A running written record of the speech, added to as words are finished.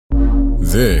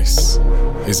This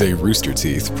is a Rooster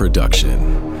Teeth production.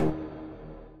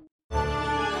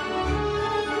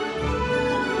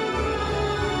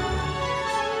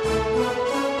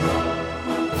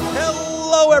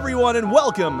 Hello, everyone, and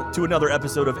welcome to another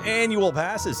episode of Annual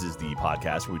Pass. This is the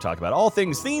podcast where we talk about all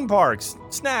things theme parks,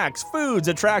 snacks, foods,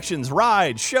 attractions,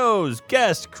 rides, shows,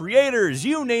 guests, creators,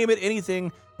 you name it,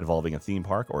 anything involving a theme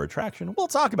park or attraction, we'll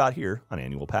talk about here on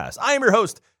Annual Pass. I am your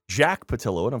host, Jack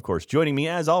Patillo, and of course, joining me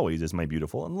as always is my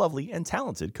beautiful and lovely and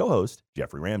talented co-host,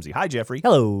 Jeffrey Ramsey. Hi, Jeffrey.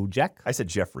 Hello, Jack. I said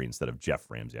Jeffrey instead of Jeff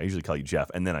Ramsey. I usually call you Jeff,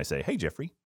 and then I say, hey,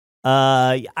 Jeffrey.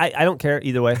 I don't care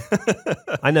either way.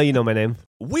 I know you know my name.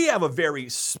 We have a very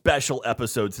special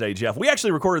episode today, Jeff. We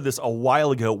actually recorded this a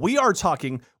while ago. We are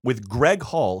talking with Greg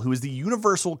Hall, who is the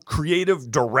Universal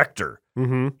Creative Director.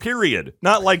 Period.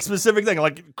 Not like specific thing,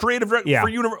 like creative director for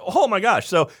Universal. Oh my gosh.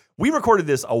 So we recorded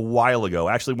this a while ago,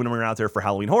 actually, when we were out there for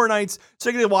Halloween Horror Nights. So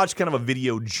you're going to watch kind of a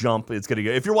video jump. It's going to go,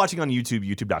 if you're watching on YouTube,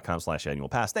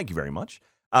 youtube.com/annualpass. Thank you very much.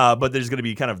 But there's going to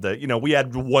be kind of we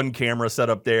had one camera set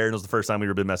up there, and it was the first time we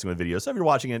were been messing with video. So if you're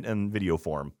watching it in video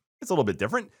form, it's a little bit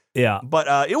different. Yeah.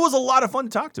 But it was a lot of fun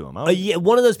to talk to him.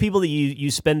 One of those people that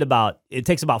you spend it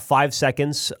takes about 5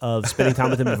 seconds of spending time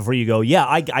with him before you go,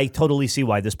 I totally see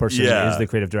why this person is the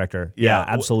creative director. Yeah,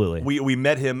 absolutely. We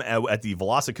met him at the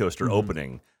Velocicoaster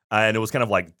opening. And it was kind of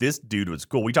like, this dude was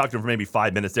cool. We talked to him for maybe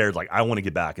 5 minutes there. It's like, I want to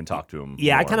get back and talk to him.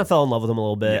 Yeah, more. I kind of fell in love with him a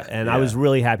little bit, I was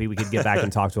really happy we could get back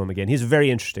and talk to him again. He's very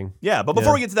interesting. Yeah, but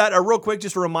before we get to that, real quick,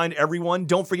 just to remind everyone,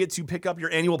 don't forget to pick up your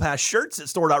Annual Pass shirts at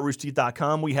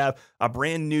store.roosterteeth.com. We have a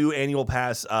brand new Annual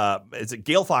Pass, it's a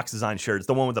Gale Fox design shirt. It's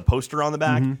the one with the poster on the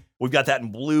back. We've got that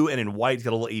in blue and in white. It's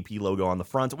got a little AP logo on the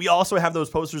front. We also have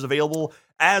those posters available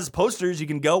as posters. You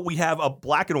can go. We have a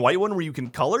black and white one where you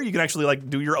can color. You can actually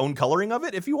do your own coloring of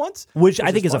it if you want. Which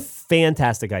I think is a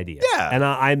fantastic idea. Yeah.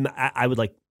 And I would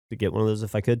like to get one of those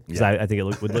if I could, because I think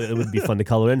it would be fun to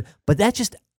color in. But it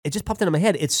just popped into my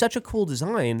head. It's such a cool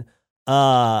design,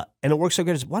 and it works so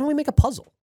good. Why don't we make a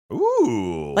puzzle?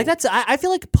 Ooh. I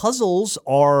feel like puzzles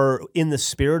are in the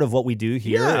spirit of what we do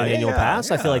here at Annual Pass.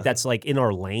 Yeah. I feel like that's like in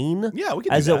our lane, Yeah, we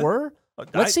could as do it that. were.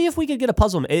 Let's see if we could get a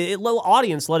puzzle. Little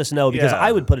audience, let us know, because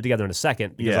I would put it together in a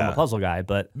second because I'm a puzzle guy.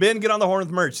 But Ben, get on the horn with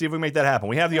merch. See if we can make that happen.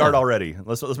 We have the art already.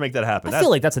 Let's make that happen. I feel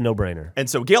like that's a no-brainer. And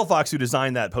so Gale Fox, who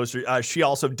designed that poster, she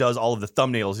also does all of the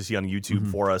thumbnails you see on YouTube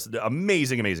for us.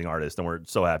 Amazing, amazing artist, and we're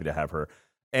so happy to have her.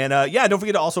 And don't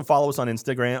forget to also follow us on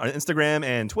Instagram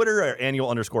and Twitter, or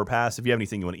annual_pass. If you have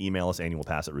anything you want to email us,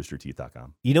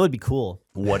 annualpass@roosterteeth.com. You know, it'd be cool.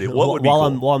 What would be cool?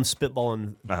 While I'm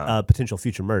spitballing potential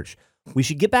future merch, we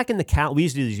should get back in the we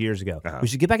used to do these years ago. We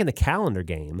should get back in the calendar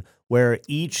game where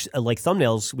each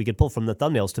thumbnails, we could pull from the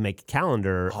thumbnails to make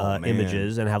calendar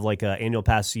images and have like a Annual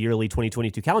Pass yearly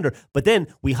 2022 calendar. But then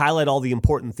we highlight all the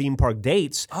important theme park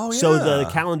dates. So the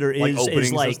calendar is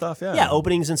openings like and stuff.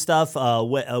 Openings and stuff.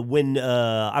 When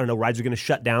I don't know, rides are going to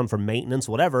shut down for maintenance,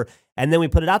 whatever. And then we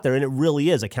put it out there, and it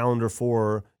really is a calendar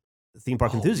for theme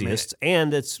park enthusiasts,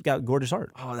 and it's got gorgeous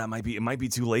art. Oh, it might be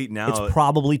too late now. It's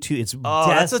probably too. It's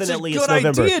that's definitely such a good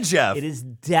November. idea, Jeff. It is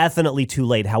definitely too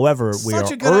late. However, we are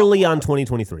early on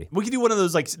 2023. We could do one of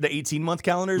those the 18-month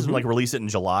calendars and release it in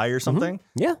July or something.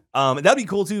 Yeah, that'd be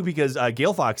cool too, because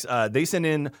Gale Fox they send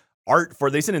in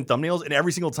thumbnails, and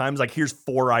every single time it's here's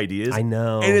 4 ideas. I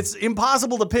know, and it's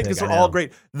impossible to pick because they're all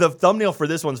great. The thumbnail for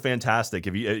this one's fantastic.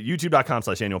 If you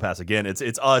youtube.com/annualpass, again, it's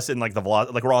us and we're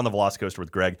on the Velocicoaster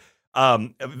with Greg.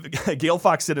 Gale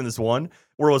Fox did in this one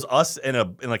where it was us in a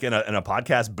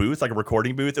podcast booth, like a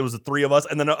recording booth. It was the 3 of us,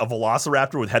 and then a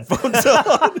velociraptor with headphones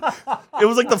on. It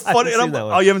was the fun.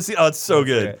 You haven't seen? Oh, it's so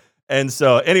good. Great. And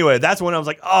so, anyway, that's when I was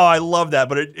like, "Oh, I love that,"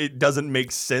 but it doesn't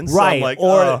make sense. Right?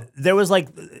 So there was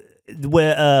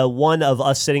one of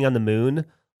us sitting on the moon,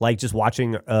 just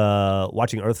watching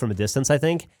Earth from a distance, I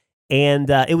think, and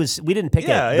we didn't pick it,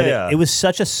 but it was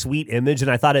such a sweet image, and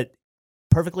I thought it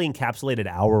perfectly encapsulated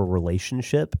our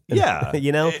relationship. Yeah, but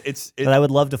I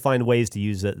would love to find ways to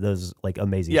use those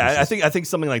amazing. Yeah, pieces. I think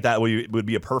something like that would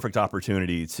be a perfect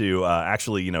opportunity to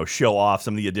actually show off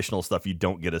some of the additional stuff you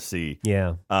don't get to see.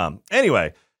 Yeah.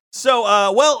 Anyway. So,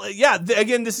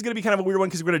 again, this is going to be kind of a weird one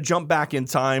because we're going to jump back in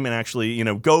time and actually,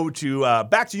 go to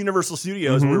back to Universal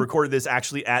Studios. We recorded this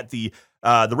actually at the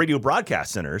Radio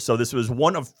Broadcast Center. So this was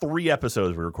one of 3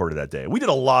 episodes we recorded that day. We did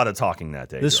a lot of talking that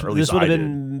day. This would have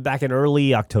been back in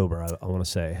early October, I want to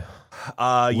say.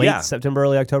 Late September,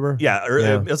 early October? Yeah,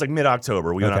 it was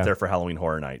mid-October. We went out there for Halloween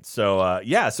Horror Nights. So,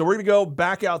 so we're going to go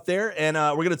back out there, and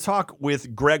we're going to talk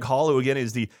with Greg Hall, who, again,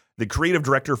 is the creative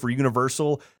director for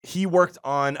Universal. He worked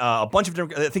on a bunch of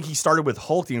different... I think he started with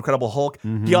Hulk, the Incredible Hulk.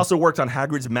 He also worked on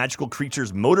Hagrid's Magical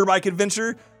Creatures Motorbike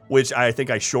Adventure, which I think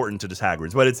I shortened to just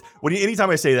Hagrid's. But it's anytime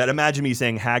I say that, imagine me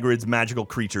saying Hagrid's Magical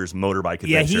Creatures Motorbike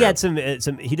Adventure. Yeah, he had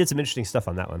he did some interesting stuff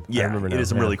on that one. Yeah, I remember he did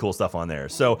some really cool stuff on there.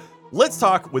 So let's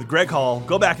talk with Greg Hall,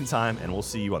 go back in time, and we'll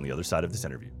see you on the other side of this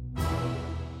interview.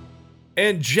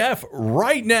 And Jeff,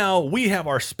 right now we have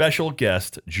our special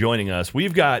guest joining us.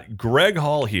 We've got Greg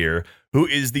Hall here, who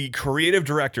is the creative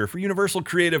director for Universal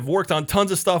Creative, worked on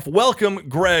tons of stuff. Welcome,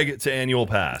 Greg, to Annual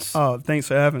Pass. Oh, thanks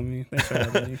for having me.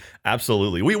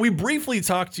 Absolutely. We briefly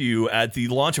talked to you at the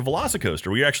launch of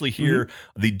Velocicoaster. We were actually here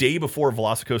the day before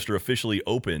Velocicoaster officially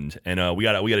opened, and we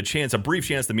got a brief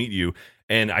chance to meet you.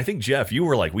 And I think, Jeff, you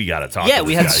were like, we got to talk. Yeah, to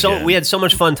this guy again. we had so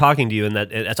much fun talking to you, and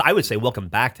that's I would say welcome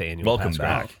back to Annual Pass.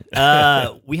 Welcome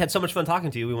back. We had so much fun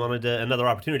talking to you. We wanted another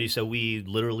opportunity, so we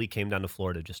literally came down to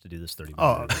Florida just to do this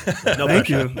 30-minute. No Thank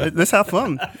you. Let's have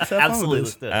fun.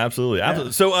 Absolutely.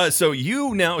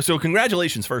 So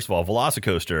congratulations, first of all,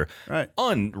 Velocicoaster,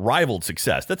 unrivaled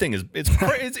success. That thing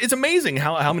it's amazing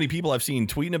how many people I've seen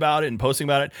tweeting about it and posting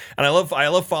about it. And I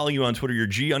love following you on Twitter. You're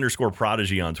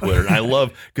G_Prodigy on Twitter, and I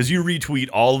love because you retweet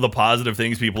all of the positive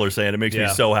things people are saying. It makes me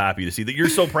so happy to see that you're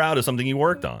so proud of something you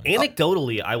worked on.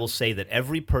 Anecdotally, I will say that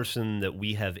every person that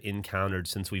we have encountered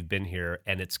since we've been here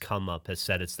and it's come up has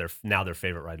said it's their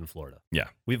favorite ride in Florida. Yeah,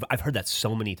 I've heard that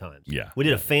so many times. Yeah, we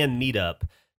did a fan meetup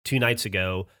 2 nights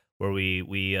ago where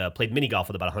we played mini golf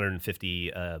with about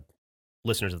 150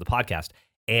 listeners of the podcast,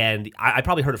 and I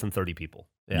probably heard it from 30 people.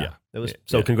 Yeah. It was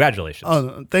congratulations.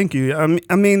 Oh, thank you.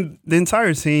 I mean, the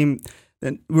entire team.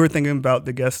 And we were thinking about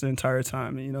the guests the entire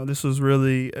time. You know, this was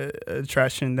really a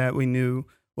attraction that we knew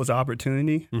was an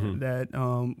opportunity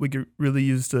that we could really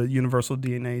use the Universal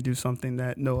DNA, do something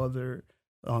that no other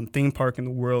theme park in the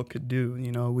world could do.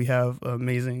 You know, we have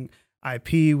amazing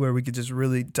IP where we could just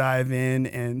really dive in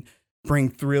and bring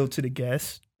thrill to the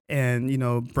guests and, you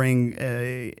know, bring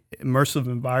a immersive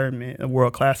environment, a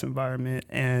world-class environment,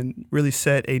 and really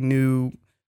set a new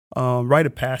rite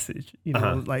of passage, you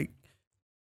know, like,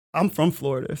 I'm from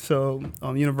Florida, so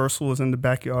Universal was in the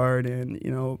backyard, and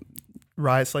you know,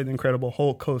 rides like the Incredible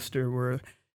Hulk coaster were,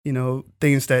 you know,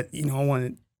 things that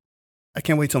I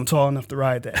can't wait till I'm tall enough to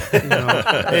ride that. You know?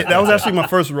 That was actually my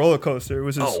first roller coaster,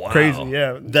 which is crazy.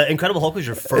 Yeah, the Incredible Hulk was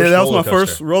your first. That was my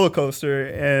first roller coaster,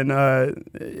 and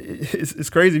it's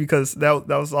crazy because that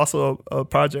was also a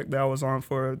project that I was on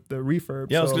for the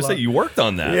refurb. Yeah, I was going to say you worked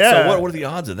on that. Yeah. So what are the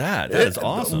odds of that? That is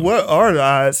awesome. What are the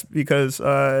odds? Because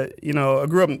you know, I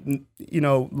grew up, you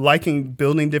know, liking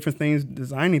building different things,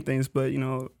 designing things, but you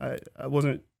know, I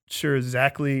wasn't sure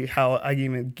exactly how I can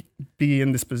even be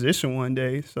in this position one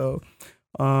day. So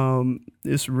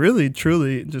it's really,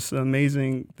 truly just an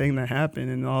amazing thing that happened,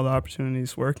 and all the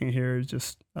opportunities working here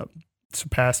just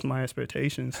surpassed my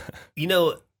expectations. You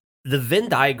know, the Venn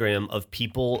diagram of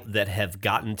people that have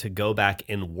gotten to go back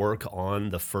and work on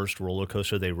the first roller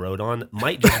coaster they rode on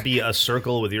might just be a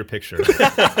circle with your picture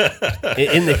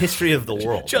in the history of the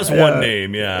world. Just one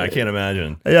name, I can't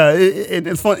imagine. Yeah,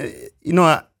 it's fun. You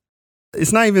know,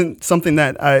 it's not even something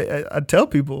that I tell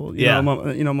people. You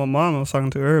know, my mom, I was talking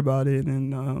to her about it,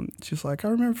 and she's like, I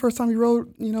remember the first time you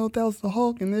rode, you know, that was the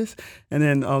Hulk and this, and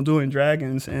then doing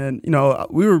Dragons, and you know,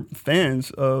 we were fans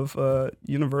of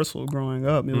Universal growing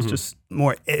up. It was just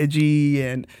more edgy,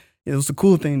 and it was a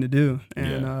cool thing to do,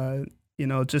 and you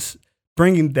know, just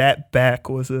bringing that back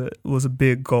was a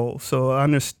big goal. So I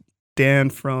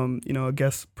understand from, you know, I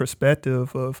guess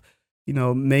perspective of, you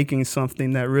know, making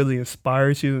something that really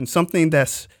inspires you and something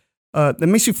that's that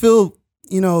makes you feel,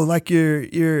 you know, like you're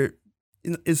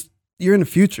in the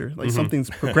future, like something's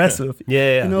progressive.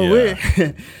 You know,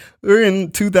 we're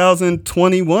in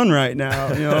 2021 right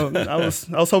now. You know, I was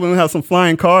hoping to have some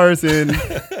flying cars and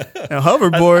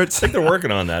hoverboards. I think they're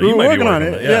working on that. We're working on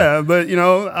it. Yeah, but you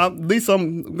know, at least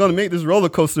I'm gonna make this roller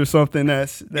coaster something that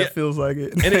feels like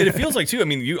it. And it feels like too. I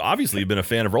mean, you obviously have been a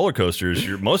fan of roller coasters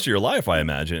most of your life, I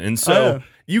imagine, and so.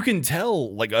 You can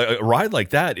tell, like a ride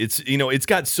like that, it's, you know, it's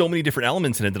got so many different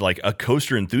elements in it that like a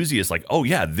coaster enthusiast, like, oh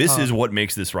yeah, this is what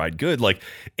makes this ride good. Like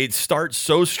it starts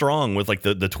so strong with like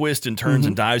the twist and turns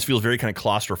and dives, feels very kind of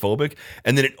claustrophobic,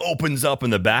 and then it opens up in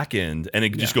the back end and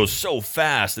it just goes so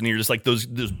fast, and you're just like those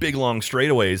big long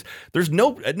straightaways.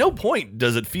 At no point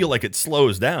does it feel like it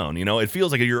slows down. You know, it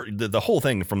feels like the whole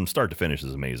thing from start to finish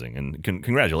is amazing, and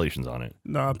congratulations on it.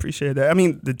 No, I appreciate that. I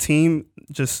mean, the team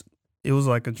just. It was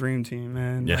like a dream team,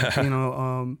 man. Yeah. Like, you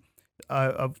know,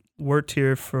 I've worked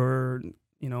here for,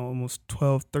 you know, almost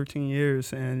 12, 13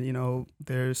 years. And, you know,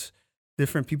 there's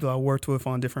different people I worked with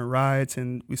on different rides,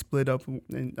 and we split up,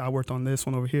 and I worked on this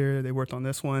one over here. They worked on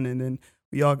this one. And then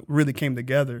we all really came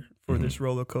together for this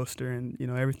roller coaster. And, you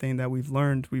know, everything that we've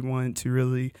learned, we wanted to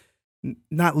really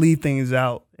not leave things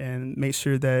out and make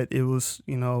sure that it was,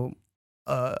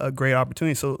 a great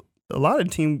opportunity. So a lot of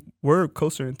the team were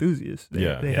coaster enthusiasts.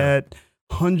 They had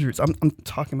hundreds. I'm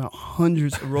talking about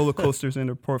hundreds of roller coasters in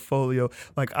their portfolio.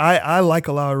 Like I like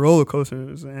a lot of roller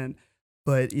coasters,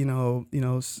 but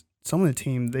some of the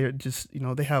team, they're just,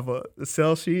 they have a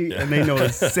sell sheet and they know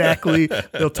exactly.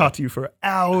 They'll talk to you for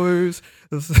hours,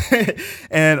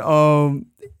 and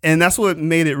that's what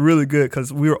made it really good,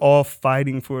 because we were all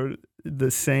fighting for the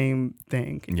same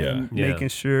thing, making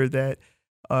sure that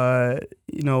on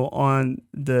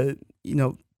the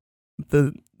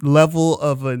level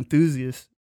of enthusiasts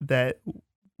that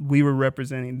we were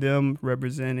representing them,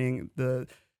 representing the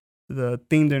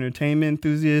themed entertainment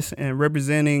enthusiasts, and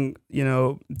representing,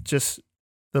 just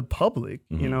the public.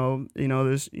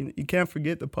 There's, you can't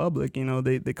forget the public.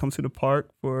 They come to the park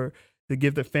to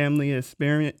give their family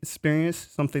experience,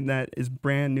 something that is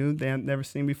brand new they have never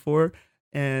seen before,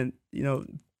 and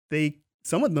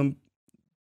some of them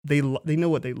they know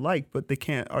what they like, but they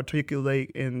can't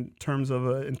articulate in terms of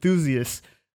an enthusiast,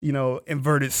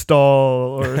 inverted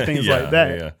stall or things like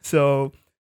that. Yeah. So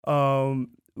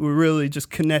we're really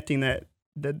just connecting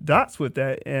the dots with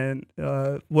that. And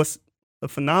what's a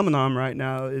phenomenon right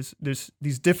now is there's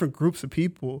these different groups of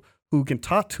people who can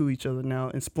talk to each other now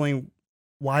and explain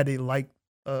why they like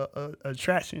a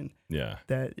attraction. Yeah.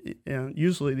 That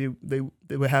usually they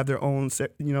would have their own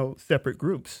separate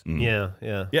groups. Mm.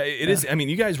 Yeah. Yeah, it is. I mean,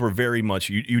 you guys were very much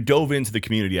you dove into the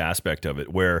community aspect of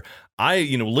it, where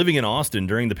living in Austin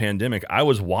during the pandemic, I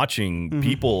was watching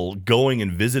people going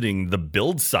and visiting the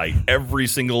build site every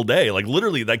single day. Like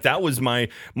literally, like that was my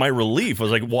relief. I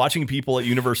was like watching people at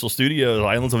Universal Studios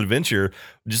Islands of Adventure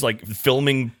just like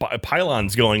filming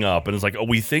pylons going up, and it's like, oh,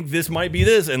 we think this might be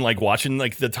this, and like watching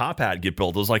like the top hat get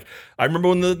built. It was like, I remember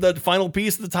when the final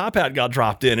piece of the top hat got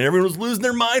dropped in and everyone was losing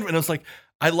their mind, and it's like,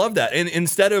 I love that. And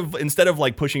instead of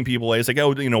like pushing people away, it's like, oh,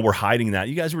 we're hiding that.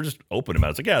 You guys were just open about it.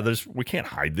 It's like, yeah, we can't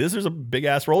hide this. There's a big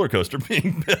ass roller coaster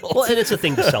being built. Well, and it's a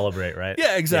thing to celebrate, right?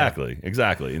 Yeah, exactly.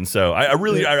 And so I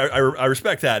really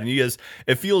respect that. And you guys,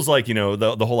 it feels like,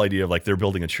 the whole idea of like they're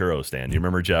building a churro stand. You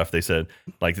remember, Jeff? They said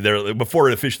like before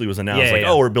it officially was announced,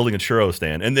 oh, we're building a churro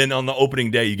stand. And then on the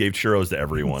opening day, you gave churros to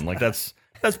everyone. Like that's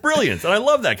brilliant. And I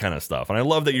love that kind of stuff. And I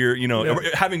love that you're,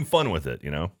 having fun with it,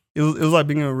 It was like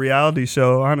being a reality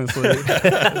show, honestly.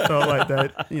 It felt like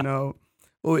that,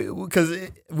 because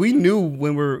we knew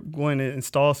when we were going to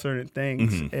install certain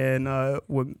things, and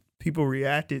when people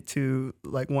reacted to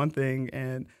like one thing,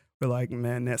 and we're like,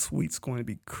 man, that suite's going to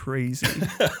be crazy.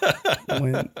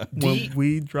 when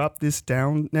we drop this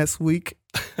down next week,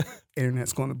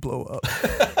 internet's going to blow up.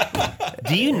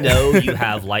 Do you know you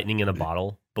have lightning in a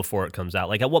bottle before it comes out?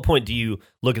 Like, at what point do you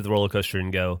look at the roller coaster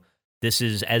and go, this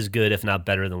is as good, if not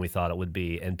better, than we thought it would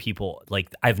be? And people,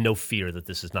 like, I have no fear that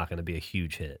this is not going to be a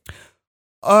huge hit.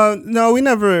 No, we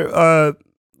never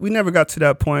got to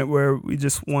that point where we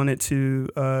just wanted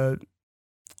to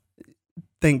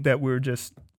think that we were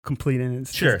just completing it.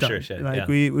 Sure. Like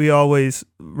we always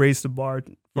raised the bar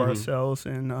for ourselves,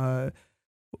 and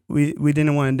we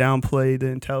didn't want to downplay the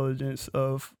intelligence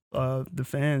of the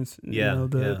fans.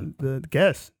 The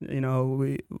guests.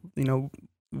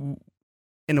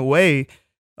 In a way,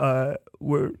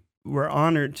 we're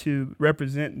honored to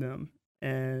represent them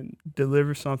and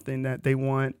deliver something that they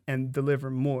want and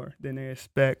deliver more than they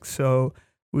expect. So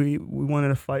we wanted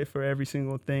to fight for every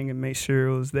single thing and make sure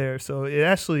it was there. So it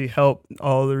actually helped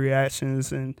all the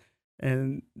reactions and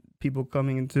people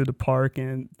coming into the park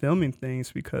and filming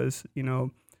things, because if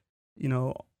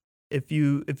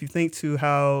you think to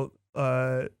how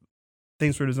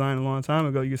things were designed a long time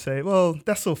ago, you say, well,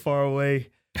 that's so far away.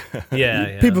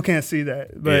 People can't see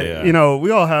that, but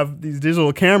we all have these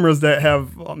digital cameras that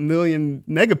have 1 million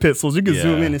megapixels. You can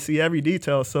zoom in and see every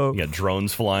detail. So you got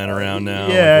drones flying around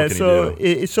now. So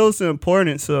it shows the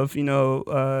importance of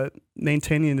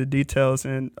maintaining the details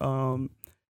and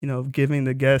giving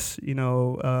the guests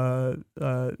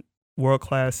world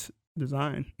class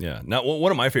design. Yeah. Now, one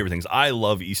of my favorite things, I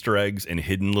love Easter eggs and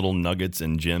hidden little nuggets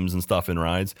and gems and stuff in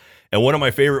rides. And one of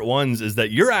my favorite ones is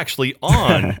that you're actually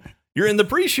on. You're in the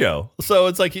pre-show. So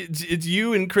it's like it's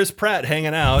you and Chris Pratt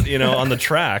hanging out, on the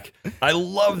track. I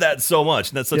love that so much.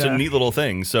 And that's such a neat little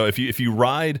thing. So if you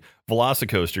ride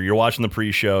Velocicoaster, you're watching the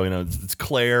pre-show, it's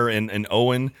Claire and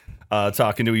Owen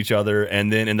talking to each other,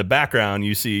 and then in the background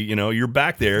you see, you're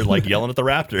back there like yelling at the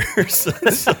Raptors.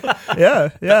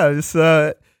 It's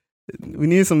we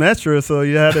need some extra, so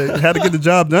you had to get the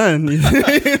job done.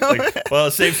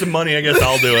 Well, save some money. I guess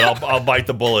I'll do it. I'll bite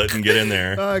the bullet and get in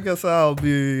there. I guess I'll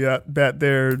be back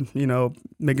there,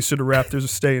 making sure the Raptors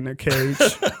stay in their cage.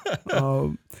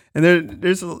 and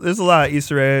there's a lot of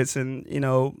Easter eggs, and you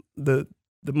know the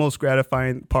most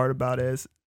gratifying part about it is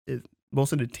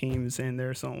most of the team is in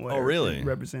there somewhere. Oh, really?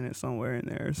 Represented somewhere in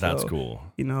there. So, That's cool.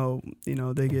 You know,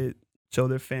 they show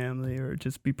their family or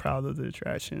just be proud of the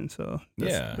attraction. So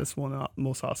that's one of the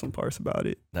most awesome parts about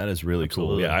it. That is really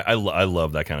Absolutely. cool. Yeah, I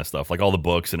love that kind of stuff. Like all the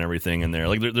books and everything in there.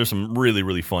 Like there's some really,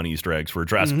 really fun Easter eggs for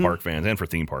Jurassic Park fans and for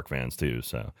theme park fans too.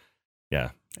 So,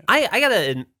 yeah. I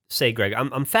gotta say, Greg,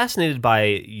 I'm fascinated by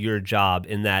your job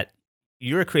in that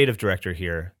you're a creative director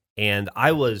here, and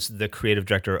I was the creative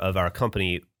director of our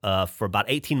company for about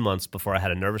 18 months before I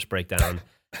had a nervous breakdown.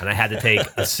 And I had to take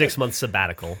a 6-month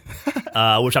sabbatical,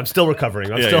 which I'm still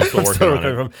recovering. I'm still recovering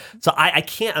from. So I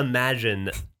can't imagine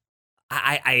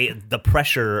the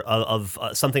pressure of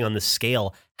something on this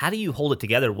scale. How do you hold it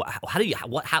together?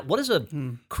 What does a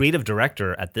creative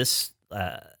director at this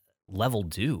level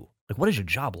do? Like, what is your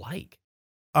job like?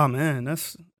 Oh man,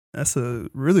 that's a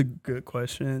really good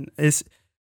question. It's,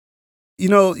 you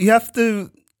know, you have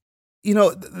to, you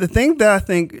know, the thing that I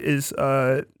think is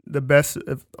the best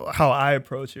of how I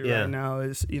approach it right now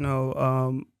is, you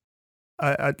know,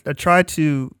 I try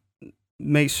to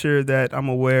make sure that I'm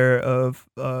aware of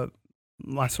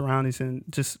my surroundings and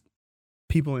just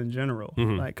people in general.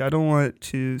 Like, I don't want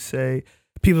to say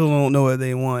people don't know what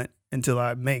they want until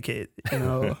I make it. You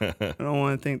know, I don't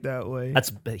want to think that way.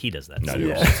 He does that. I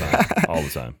do all the time. All the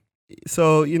time.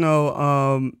 So, you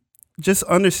know, just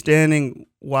understanding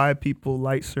why people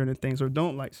like certain things or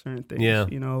don't like certain things. Yeah.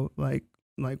 You know, like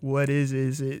what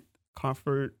is it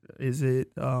comfort? Is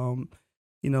it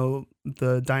you know,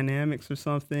 the dynamics or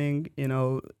something? You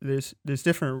know, there's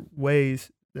different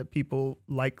ways that people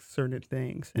like certain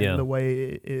things and the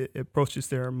way it approaches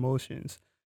their emotions.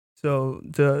 So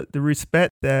the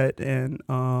respect that and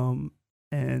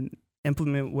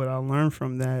implement what I learned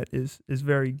from that is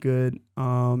very good.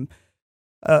 Part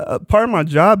of my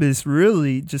job is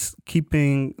really just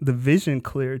keeping the vision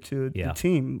clear to the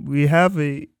team. We have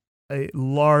a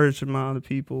large amount of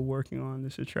people working on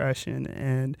this attraction,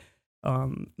 and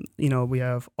you know, we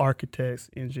have architects,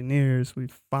 engineers, we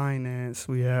have finance,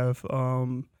 we have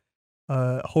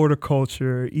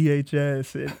horticulture,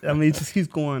 EHS. I mean, it just keeps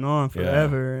going on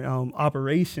forever.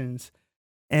 Operations,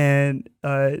 and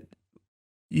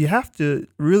you have to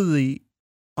really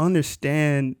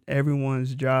understand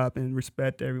everyone's job and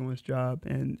respect everyone's job,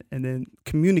 and then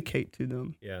communicate to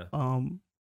them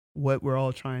what we're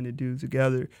all trying to do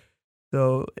together.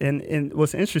 So, and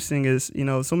what's interesting is, you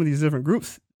know, some of these different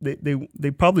groups,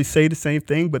 they probably say the same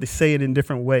thing, but they say it in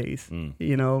different ways.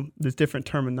 You know, there's different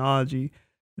terminology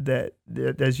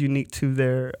that's unique to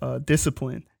their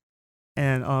discipline.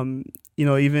 And you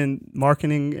know, even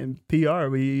marketing and PR,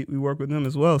 we work with them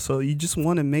as well. So you just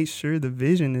want to make sure the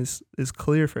vision is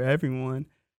clear for everyone,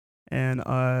 and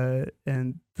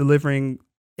delivering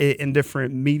it in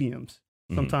different mediums.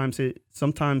 Sometimes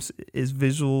it's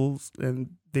visuals and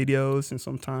videos, and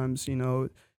sometimes, you know,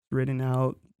 written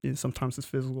out, and sometimes it's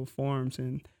physical forms,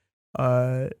 and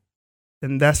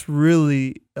that's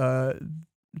really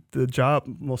the job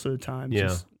most of the time.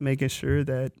 Just making sure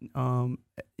that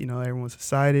you know, everyone's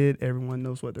excited, everyone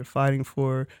knows what they're fighting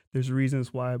for. There's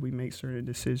reasons why we make certain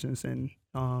decisions, and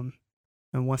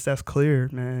once that's clear,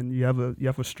 man, you have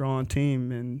a strong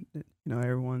team, and you know,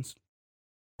 everyone's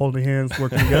holding hands,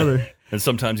 working together. And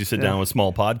sometimes you sit down with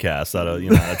small podcasts out of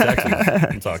Texas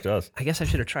and talk to us. I guess I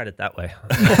should have tried it that way.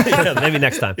 Maybe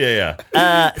next time. Yeah.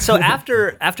 So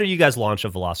after you guys launch a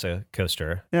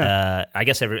VelociCoaster, I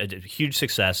guess a huge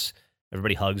success.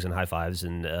 Everybody hugs and high fives,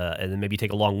 and then maybe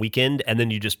take a long weekend, and then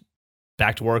you just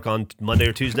back to work on Monday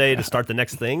or Tuesday to start the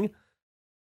next thing.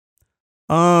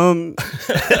 Are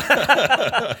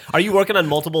you working on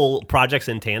multiple projects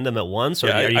in tandem at once,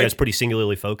 or are you guys pretty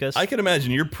singularly focused? I can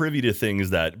imagine you're privy to things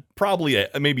that probably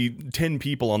maybe 10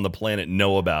 people on the planet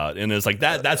know about, and it's like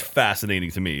that's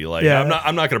fascinating to me. Like,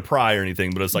 I'm not going to pry or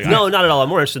anything, but it's like no, not at all. I'm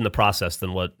more interested in the process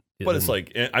than what. But it's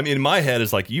like, I mean, in my head,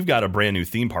 it's like you've got a brand new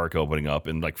theme park opening up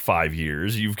in like 5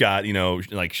 years. You've got,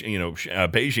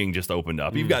 Beijing just opened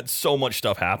up. You've got so much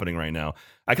stuff happening right now.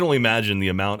 I can only imagine the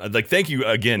amount. Like, thank you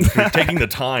again for taking the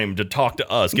time to talk to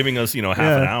us, giving us, half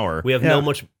an hour. We have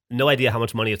no idea how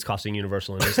much money it's costing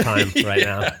Universal in this time right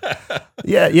now.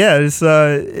 Yeah,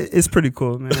 it's pretty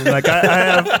cool, man. Like, I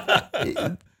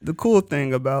have the cool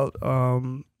thing about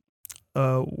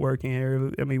working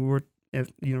here. I mean, we're at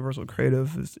Universal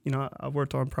Creative is, I've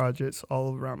worked on projects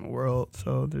all around the world.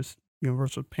 So there's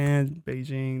Universal Japan,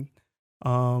 Beijing,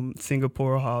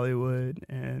 Singapore, Hollywood,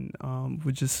 and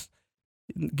we just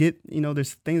get,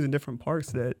 there's things in different parks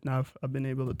that I've been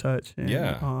able to touch.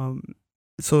 And,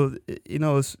 so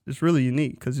it's really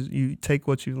unique because you take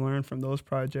what you learn from those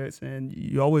projects, and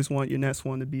you always want your next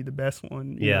one to be the best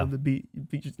one. You know, to be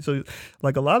so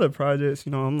like a lot of projects.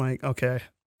 I'm like, okay,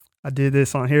 I did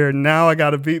this on here. Now I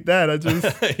got to beat that. I just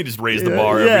you just raised the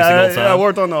bar every single time. I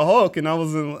worked on the Hulk, and I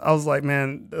was like,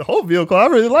 man, the Hulk vehicle, I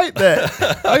really like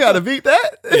that. I got to beat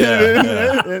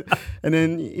that. And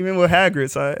then even with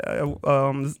Hagrid's, I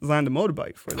designed a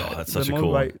motorbike for that. Oh, that's such a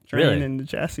cool. motorbike train and the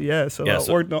chassis. Yeah, so I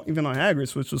worked even on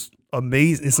Hagrid's, which was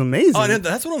amazing. It's amazing. Oh, and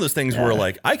that's one of those things where,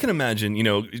 like, I can imagine,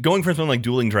 going from something like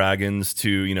Dueling Dragons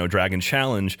to, Dragon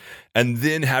Challenge, and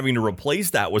then having to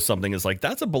replace that with something is like,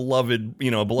 that's a beloved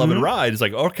ride. It's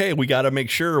like, okay, we got to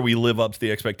make sure we live up to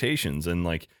the expectations. And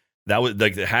like, that was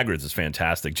like the Hagrid's is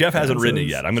fantastic. Jeff hasn't ridden it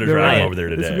yet. I'm going to drive him over there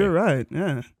today. It's a good ride,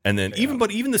 yeah. And then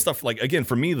even the stuff like, again,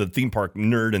 for me, the theme park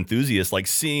nerd enthusiast, like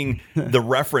seeing the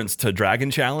reference to Dragon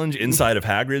Challenge inside of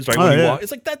Hagrid's, right? When you walk,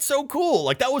 it's like, that's so cool.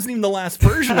 Like that wasn't even the last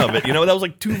version of it. That was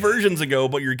like 2 versions ago,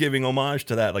 but you're giving homage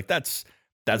to that. Like that's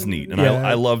neat. And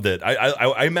I love that.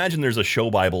 I imagine there's a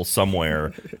show Bible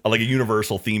somewhere, like a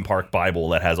Universal theme park Bible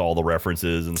that has all the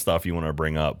references and stuff you want to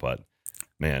bring up. But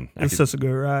man, it's such a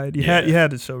good ride. You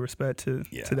had to show respect to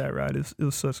that ride. It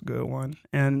was such a good one.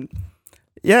 And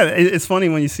it's funny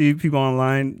when you see people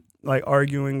online like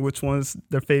arguing which one's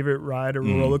their favorite ride or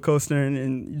roller coaster,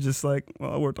 and you're just like,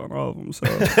 well, I worked on all of them, so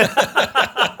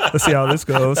let's see how this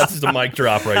goes. That's just a mic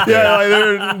drop right there. Yeah, like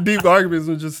there are deep arguments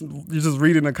and you're just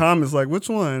reading the comments like, which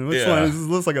one? Which one? This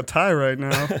looks like a tie right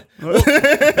now.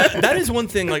 That is one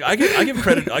thing. Like I give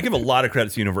credit. I give a lot of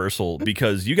credit to Universal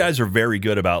because you guys are very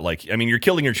good about you're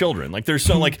killing your children. Like there's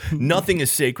so nothing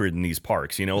is sacred in these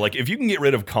parks. Like if you can get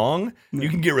rid of Kong, you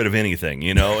can get rid of anything.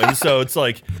 And so it's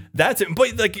like that's it.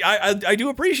 But like I do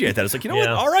appreciate that. It's like what?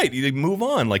 All right, you move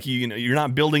on. Like you're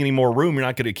not building any more room. You're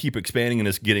not going to keep expanding and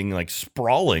it's getting like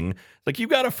sprawling. Like you've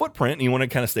got a footprint and you want to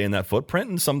kind of stay in that footprint,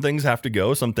 and some things have to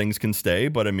go, some things can stay.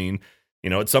 But I mean,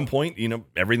 at some point,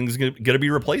 everything's going to be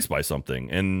replaced by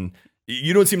something, and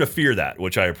you don't seem to fear that,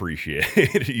 which I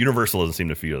appreciate. Universal doesn't seem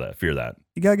to fear that.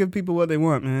 You gotta give people what they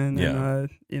want, man. Yeah.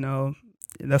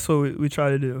 And that's what we try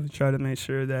to do. We try to make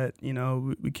sure that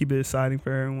we keep it exciting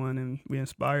for everyone and we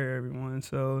inspire everyone.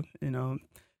 So and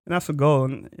that's the goal,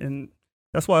 and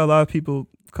that's why a lot of people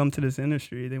come to this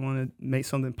industry. They want to make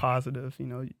something positive.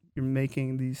 You're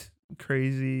making these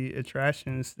crazy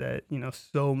attractions that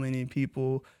so many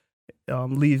people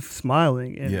leave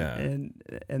smiling,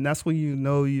 and that's when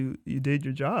you did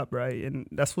your job right. And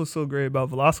that's what's so great about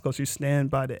Velocicoaster. You stand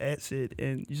by the exit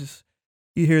and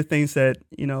you hear things that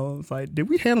it's like, did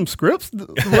we hand them scripts?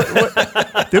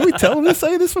 What, did we tell them to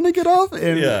say this when they get off?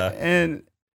 And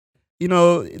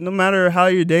no matter how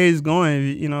your day is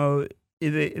going,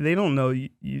 they don't know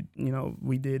we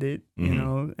did it,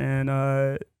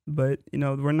 and but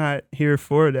we're not here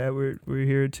for that. We're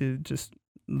here to just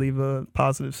leave a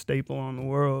positive staple on the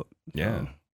world. Yeah.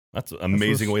 That's an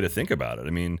amazing way to think about it.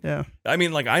 I mean,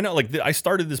 like I know, like I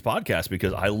started this podcast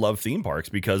because I love theme parks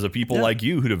because of people like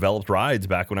you who developed rides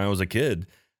back when I was a kid.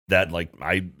 That like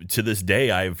to this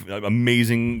day I have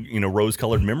amazing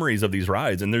rose-colored memories of these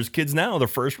rides. And there's kids now. The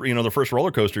first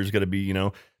roller coaster is going to be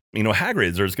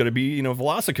Hagrid's, or it's going to be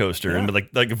Velocicoaster, and like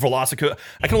Velocicoaster.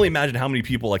 I can only imagine how many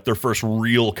people like their first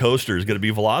real coaster is going to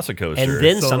be Velocicoaster. And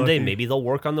then someday maybe they'll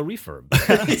work on the refurb.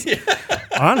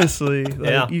 Honestly,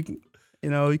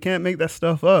 you can't make that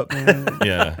stuff up, man.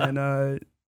 And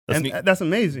that's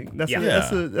amazing. That's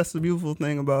the beautiful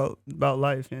thing about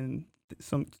life, and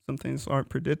some things aren't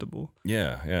predictable.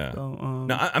 So,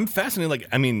 now I'm fascinated. Like,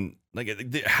 I mean,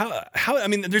 how? I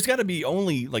mean, there's got to be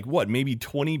only like maybe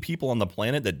 20 people on the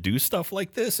planet that do stuff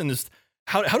like this, and just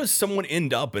how does someone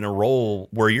end up in a role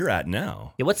where you're at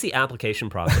now? Yeah, what's the application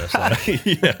process like?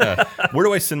 Where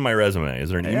do I send my resume?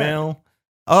 Is there an email?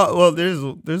 Oh, well, there's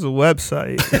a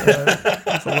website. It's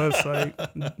a website,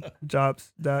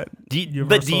 jobs. Do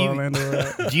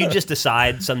you just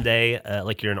decide someday,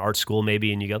 like you're in art school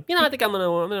maybe, and you go, I think I'm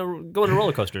gonna go into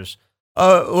roller coasters?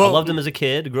 I loved them as a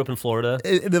kid. Grew up in Florida.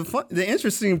 The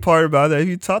interesting part about that, if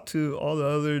you talk to all the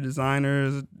other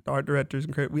designers, art directors,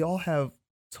 and we all have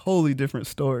totally different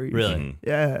stories. Really?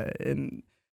 Yeah, and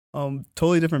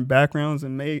totally different backgrounds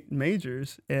and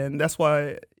majors, and that's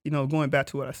why going back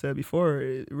to what I said before,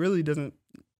 it really doesn't.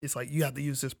 It's like you have to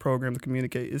use this program to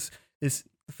communicate. It's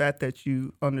the fact that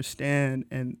you understand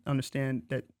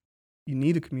that you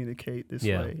need to communicate this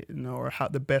way, or how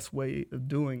the best way of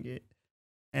doing it.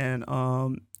 And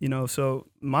so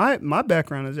my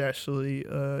background is actually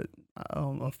a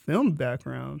film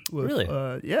background. With, really?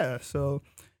 So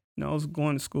I was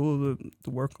going to school to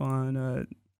work on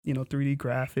 3D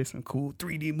graphics and cool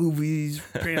 3D movies,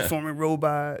 transforming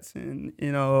robots, and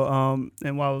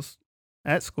and while I was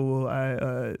at school,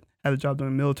 I had a job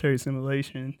doing military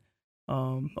simulation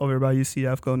over by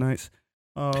UCF. Go Knights.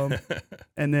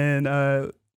 And then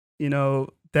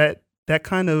that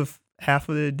kind of half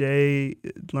of the day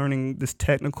learning this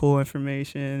technical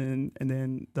information, and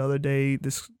then the other day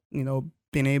this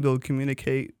being able to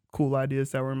communicate cool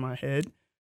ideas that were in my head.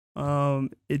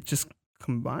 It just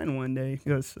combined one day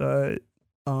because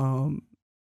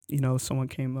someone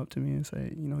came up to me and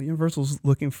said, Universal's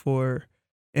looking for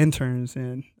interns,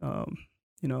 and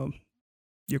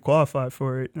you're qualified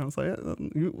for it. And I was like,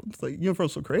 it's like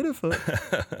Universal Creative. All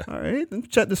right, then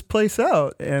check this place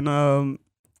out. And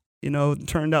it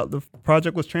turned out the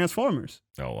project was Transformers.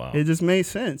 Oh wow! It just made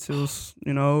sense. It was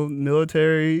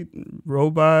military,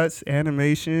 robots,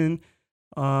 animation,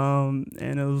 and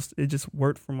it just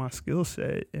worked for my skill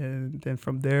set. And then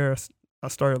from there, I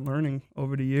started learning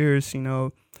over the years,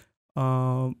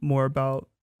 more about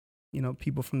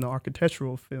people from the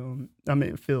architectural field,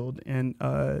 and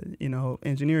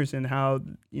engineers, and how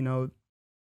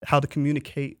to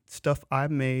communicate stuff I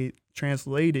made,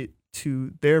 translate it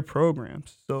to their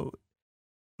programs. So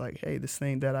like, hey, this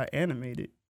thing that I animated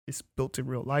is built in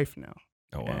real life now.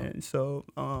 Oh wow. And so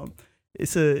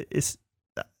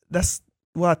that's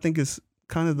what I think is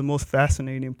kind of the most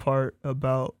fascinating part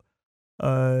about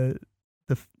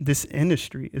this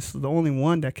industry. It's the only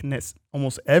one that connects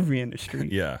almost every industry.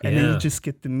 Yeah. And then you just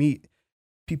get to meet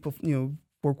people,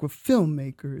 work with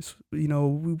filmmakers, we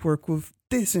work with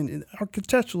this in the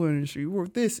architectural industry, we work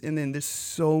with this, and then there's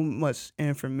so much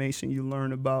information you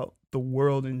learn about the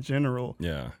world in general.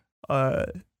 Yeah.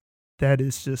 That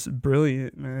is just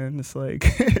brilliant, man. It's like,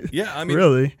 yeah, I mean,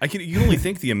 really, you can only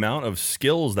think the amount of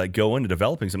skills that go into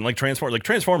developing something like Transformers. Like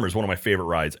Transformers is one of my favorite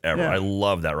rides ever. Yeah. I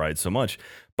love that ride so much.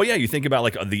 But yeah, you think about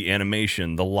like the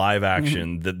animation, the live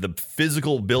action, the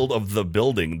physical build of the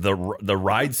building, the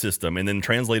ride system, and then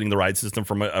translating the ride system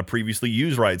from a previously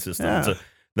used ride system to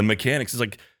the mechanics is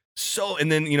like so.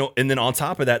 And then and then on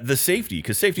top of that, the safety,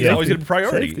 because safety is always going to be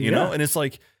priority, Safety, and it's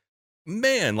like,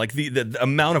 man, like the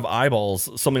amount of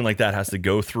eyeballs something like that has to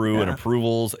go through and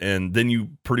approvals, and then you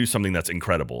produce something that's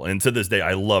incredible. And to this day,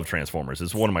 I love Transformers.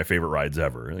 It's one of my favorite rides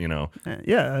ever.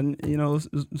 Yeah, and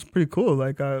it's pretty cool.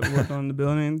 Like I worked on the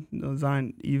building,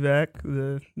 designed EVAC,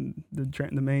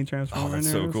 the main transformer. Oh, that's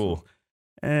in there. so cool.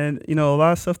 And a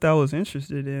lot of stuff that I was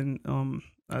interested in,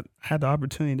 I had the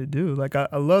opportunity to do. Like I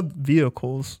love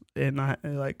vehicles, and I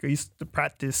used to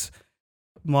practice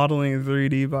modeling in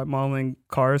 3D by modeling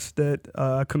cars that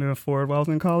I couldn't afford while I was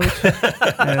in college,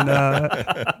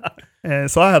 and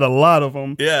so I had a lot of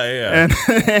them. Yeah.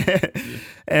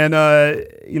 And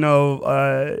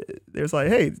there's like,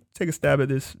 hey, take a stab at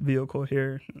this vehicle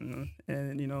here, and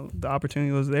the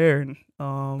opportunity was there, and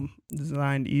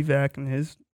designed EVAC in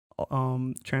his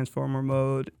transformer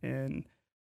mode, and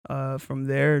from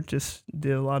there just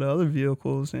did a lot of other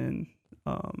vehicles, and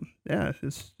it's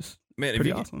just. Man,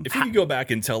 awesome. If you could go back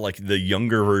and tell like the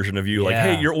younger version of you, like,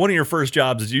 hey, one of your first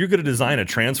jobs is you're going to design a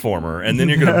transformer, and then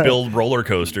you're going to build roller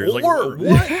coasters,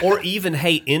 or even,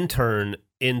 hey, intern,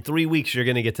 in 3 weeks you're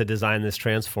going to get to design this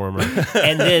transformer,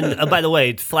 and then by the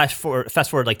way, fast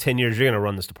forward like 10 years, you're going to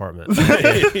run this department.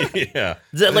 Yeah,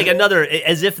 like another,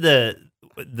 as if the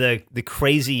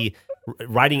crazy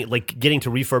riding, like getting to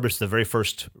refurbish the very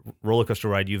first roller coaster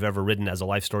ride you've ever ridden as a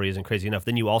life story isn't crazy enough.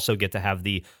 Then you also get to have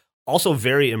the also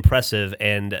very impressive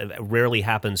and rarely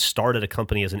happens, start at a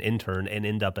company as an intern and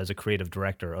end up as a creative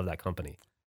director of that company.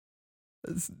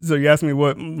 So you asked me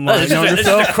what my younger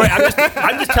self?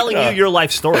 I'm just telling you your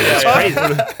life story. It's crazy.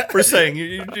 We're saying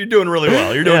you're doing really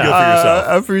well. You're doing good for yourself.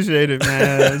 I appreciate it,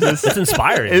 man. It's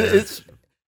inspiring.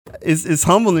 It's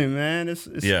humbling, man.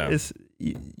 It's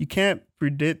you can't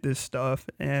predict this stuff,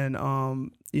 and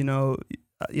you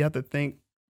have to think.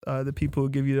 The people who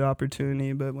give you the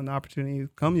opportunity, but when the opportunity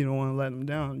comes, you don't want to let them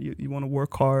down. You want to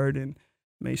work hard and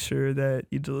make sure that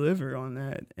you deliver on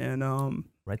that. And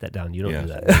write that down. You don't do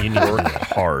that. You need to work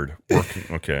hard.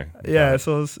 Okay. Yeah.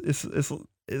 So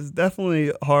it's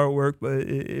definitely hard work, but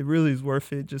it really is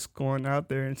worth it. Just going out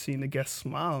there and seeing the guests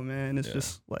smile, man. It's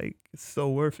just like it's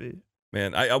so worth it.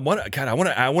 Man, I want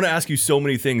to ask you so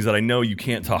many things that I know you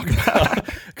can't talk about,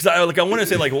 because I want to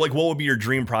say like what would be your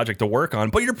dream project to work on,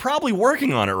 but you're probably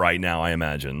working on it right now. I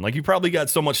imagine like you probably got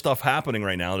so much stuff happening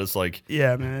right now. That's like,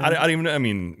 yeah, man. I don't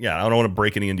want to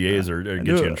break any NDAs or get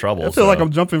you in trouble. I feel like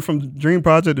I'm jumping from dream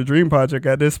project to dream project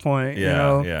at this point.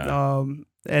 Yeah.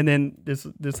 And then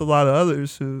there's a lot of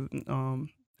others who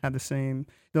have the same.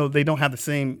 They don't have the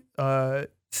same.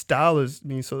 Style as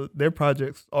me, so their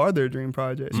projects are their dream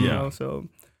projects, you know. So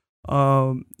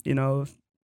You know,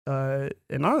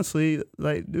 and honestly,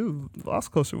 like, dude,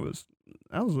 Velocicoaster was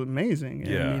amazing.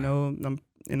 And, Yeah. you know,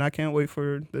 and I can't wait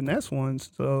for the next ones.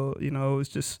 So, you know, it's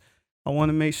just I want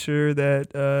to make sure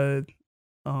that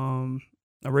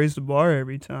I raise the bar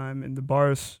every time, and the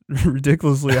bar is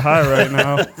ridiculously high right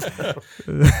now.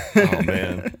 Oh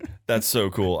man, that's so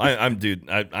cool. I'm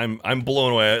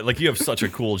blown away. Like, you have such a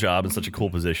cool job and such a cool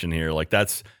position here. Like,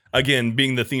 that's, again,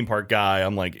 being the theme park guy,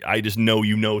 I'm like, I just know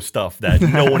you know stuff that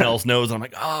no one else knows. And I'm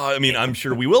like, I mean, I'm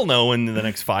sure we will know in the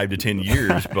next 5 to 10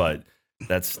 years, but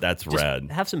that's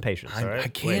rad. Have some patience. All right? I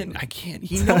can't.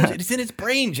 He knows it. It's in his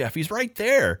brain, Jeff. He's right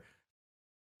there.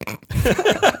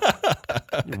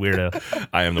 Weirdo.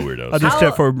 I am the weirdo. I just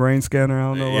checked for a brain scanner. I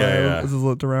don't know why. Yeah. I just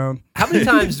looked around. How many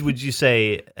times would you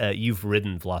say you've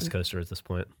ridden Velocicoaster at this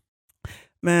point?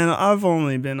 Man, I've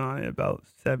only been on it about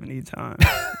 70 times.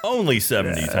 Only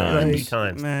 70 times. 70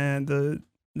 times. Man, the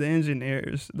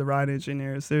engineers, the ride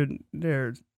engineers, they're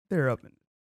up in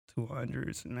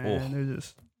 200s, man. Oh. They're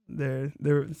just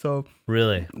they're so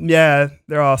Really? yeah,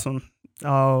 they're awesome.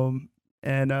 But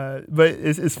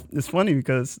it's funny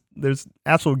because there's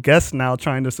actual guests now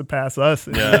trying to surpass us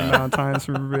in the amount of times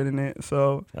we've ridden it.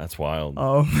 So That's wild.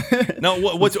 no, Now,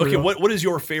 what is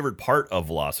your favorite part of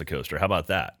Velocicoaster? How about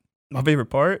that? my favorite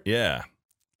part? Yeah.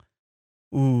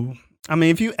 Ooh. I mean,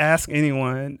 if you ask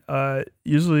anyone,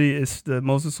 usually it's the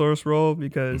Mosasaurus roll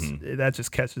because that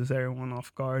just catches everyone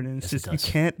off guard, and it's Yes, just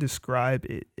you can't describe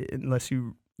it unless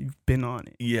you've been on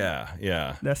it.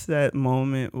 Yeah. That's that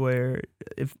moment where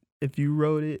if you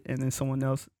rode it and then someone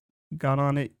else got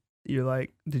on it, you're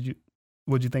like,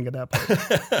 what'd you think of that part?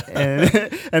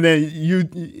 and then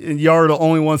y'all are the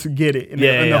only ones who get it in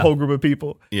the whole group of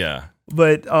people. Yeah.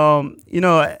 But you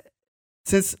know,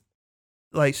 since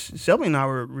like Shelby and I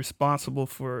were responsible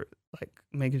for like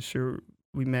making sure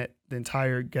we met the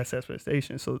entire guest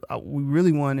expectation, so we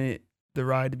really wanted the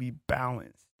ride to be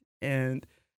balanced. And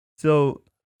so,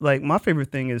 like, my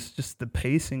favorite thing is just the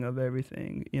pacing of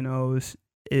everything. You know,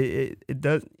 it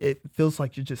feels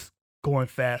like you're just going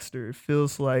faster. It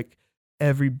feels like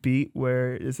every beat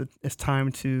where it's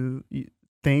time to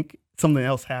think, something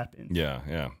else happened.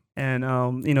 Yeah. And,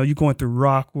 you know, you're going through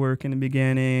rock work in the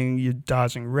beginning, you're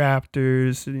dodging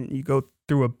raptors, and you go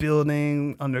through a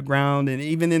building underground, and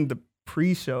even in the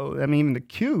pre-show, I mean, in the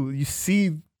queue, you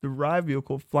see the ride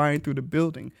vehicle flying through the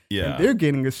building. Yeah. And they're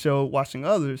getting a show watching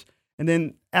others. And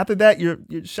then after that, you're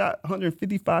shot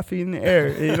 155 feet in the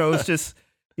air. You know, it's just,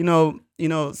 you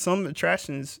know, some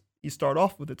attractions, you start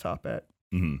off with the top hat,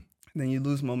 and then you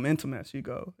lose momentum as you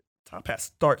go. Top hat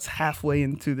starts halfway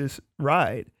into this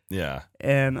ride. Yeah.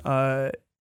 And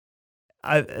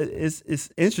it's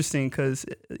interesting because,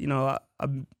 you know,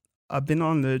 I've been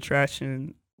on the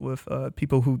attraction with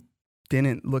people who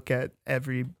didn't look at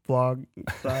every vlog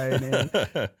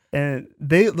side, and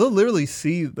they'll literally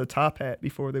see the top hat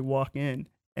before they walk in,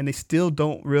 and they still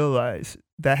don't realize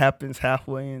that happens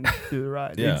halfway into the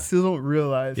ride. Yeah. They still don't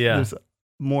realize there's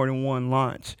more than one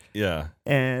launch. Yeah.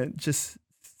 And just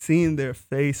seeing their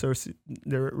face or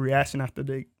their reaction after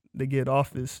they get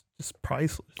off is just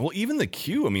priceless. Well, even the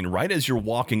queue, I mean, right as you're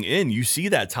walking in, you see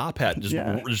that top hat just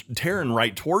tearing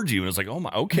right towards you. And it's like, oh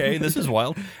my, okay, this is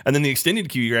wild. And then the extended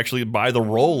queue, you're actually by the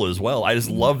roll as well. I just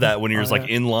love that when you're just like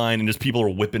in line and just people are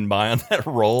whipping by on that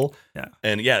roll. Yeah.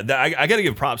 And I got to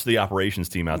give props to the operations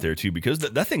team out there too, because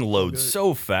that thing loads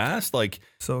so fast. Like,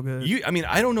 so good. I mean,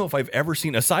 I don't know if I've ever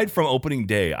seen, aside from opening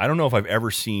day, I don't know if I've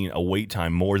ever seen a wait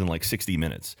time more than like 60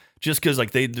 minutes. Just because like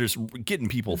they're just getting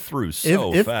people through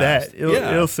so if fast. That,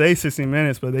 it'll say 60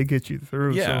 minutes, but they get you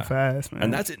through so fast, man.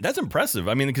 And that's impressive.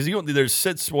 I mean, because there's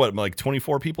sits like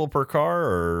 24 people per car,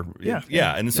 or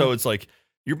and so it's like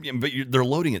they're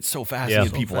loading it so fast to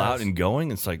get people out and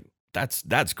going. It's like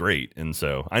that's great. And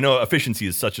so I know efficiency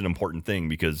is such an important thing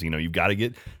because you've got to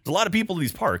there's a lot of people to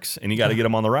these parks, and you got to get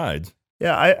them on the rides.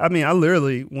 Yeah, I mean, I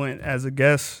literally went as a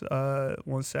guest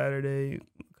one Saturday,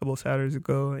 a couple of Saturdays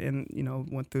ago, and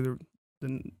went through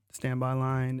the standby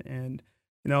line, and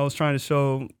I was trying to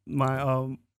show my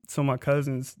some of my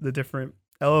cousins the different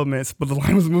elements, but the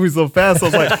line was moving so fast. So I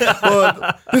was like,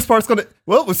 well, this part's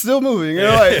we're still moving.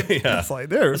 It's like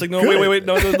there. It's like, no, wait,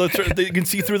 no, you can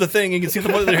see through the thing. You can see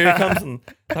the here it comes,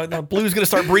 and Blue's gonna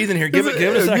start breathing here. Give it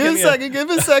a second. Give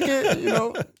it a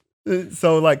second.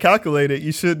 So like calculate it.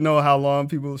 You should know how long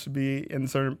people should be in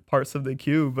certain parts of the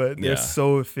queue, but they're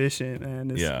so efficient,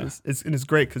 and it's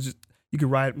great because you can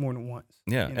ride it more than once.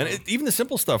 Yeah, and even the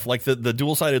simple stuff like the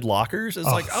dual-sided lockers is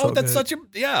that's such a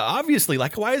obviously,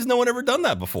 like, why has no one ever done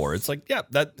that before? It's like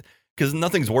because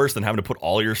nothing's worse than having to put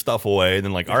all your stuff away and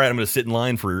then like, all right, I'm going to sit in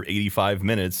line for 85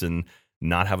 minutes and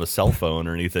not have a cell phone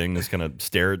or anything that's going to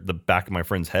stare at the back of my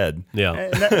friend's head. Yeah.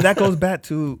 And that goes back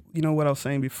to, what I was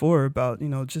saying before about,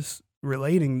 just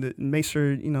relating, make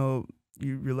sure, you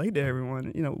relate to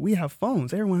everyone. We have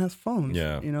phones. Everyone has phones.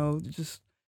 Yeah.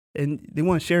 And they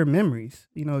want to share memories.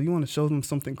 You want to show them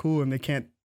something cool and they can't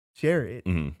share it.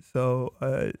 Mm-hmm. So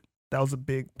that was a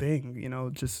big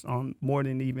thing, just on more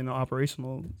than even an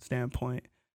operational standpoint.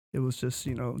 It was just,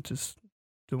 just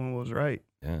doing what was right.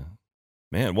 Yeah.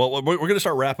 Man, well, we're going to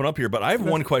start wrapping up here, but I have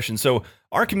one question. So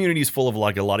our community is full of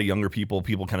like a lot of younger people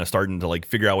kind of starting to like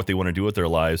figure out what they want to do with their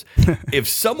lives. If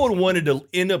someone wanted to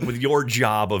end up with your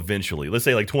job eventually, let's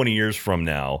say like 20 years from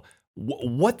now,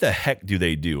 what the heck do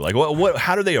they do? Like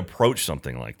how do they approach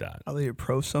something like that? How do they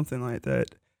approach something like that?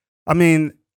 I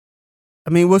mean,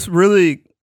 what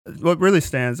really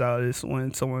stands out is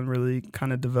when someone really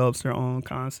kind of develops their own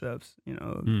concepts. We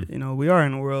are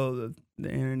in the world of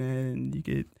the internet, and you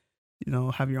get,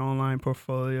 have your online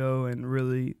portfolio and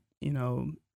really,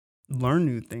 learn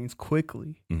new things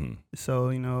quickly. Mm-hmm.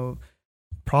 So,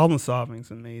 problem solving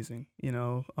is amazing,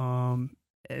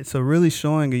 so really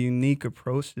showing a unique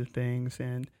approach to things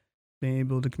and being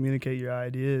able to communicate your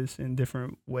ideas in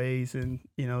different ways and,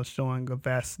 showing a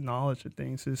vast knowledge of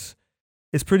things is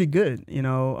pretty good,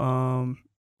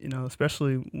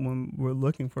 especially when we're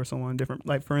looking for someone different.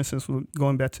 Like, for instance,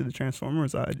 going back to the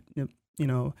Transformers side,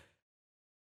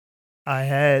 I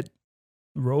had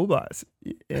robots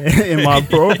in my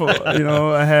profile.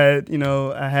 I had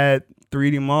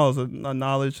 3D models, a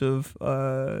knowledge of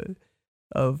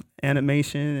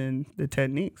animation and the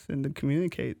techniques and to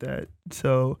communicate that.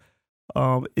 So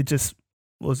it just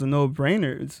was a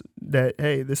no-brainer that,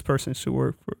 hey, this person should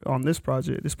work on this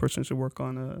project. This person should work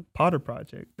on a Potter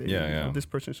project. This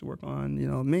person should work on,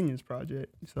 Minions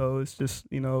project. So it's just,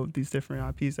 these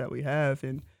different IPs that we have,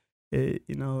 and it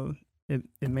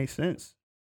makes sense.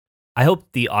 I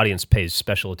hope the audience pays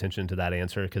special attention to that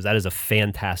answer, because that is a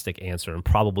fantastic answer and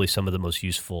probably some of the most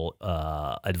useful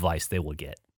advice they will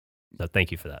get. So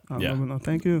thank you for that. No,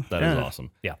 thank you. That is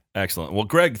awesome. Yeah. Excellent. Well,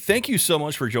 Greg, thank you so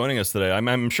much for joining us today.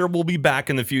 I'm sure we'll be back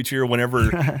in the future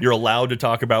whenever you're allowed to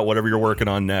talk about whatever you're working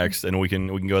on next, and we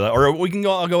can go that, or we can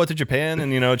go. I'll go out to Japan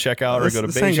and check out, or go to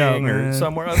Beijing or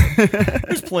somewhere else.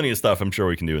 There's plenty of stuff I'm sure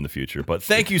we can do in the future. But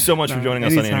thank you so much for joining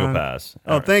us on Annual Pass.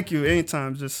 Thank you.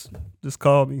 Anytime, just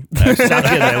call me. Sounds good,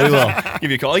 man. We will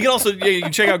give you a call. You can also you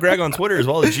can check out Greg on Twitter as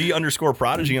well,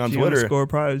 G_Prodigy on Twitter.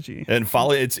 G_Prodigy. And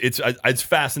follow. It's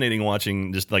fascinating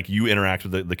watching just like you interact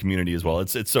with the community as well.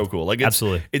 It's so cool. Like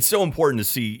absolutely, it's so important to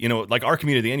see. Like our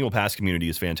community, the Annual Pass community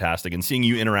is fantastic, and seeing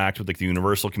you interact with like the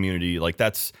Universal community, like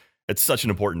it's such an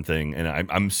important thing. And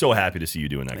I'm so happy to see you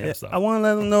doing that kind of stuff. I want to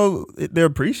let them know they're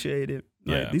appreciated.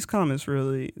 These comments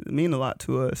really mean a lot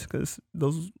to us, because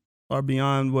those are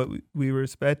beyond what we were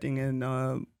expecting,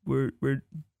 and we're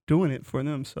doing it for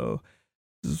them. So,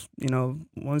 just, want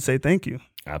to say thank you.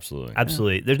 Absolutely.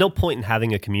 Yeah. There's no point in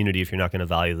having a community if you're not going to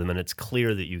value them, and it's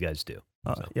clear that you guys do.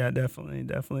 Yeah, definitely.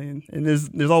 And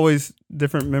there's always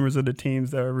different members of the teams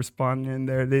that are responding in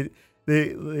there.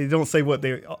 They don't say what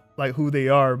they like, who they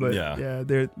are, but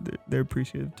they're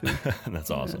appreciative too.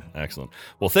 That's awesome. Yeah. Excellent.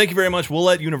 Well, thank you very much. We'll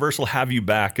let Universal have you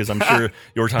back, because I'm sure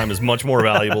your time is much more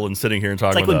valuable than sitting here and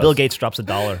talking. It's like when Bill Gates drops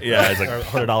 $1. Yeah, it's like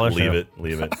 $100.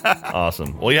 Leave it.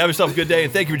 Awesome. Well, you have yourself a good day,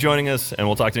 and thank you for joining us. And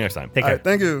we'll talk to you next time. Take care. Right,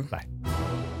 thank you. Bye.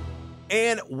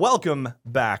 And welcome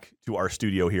back to our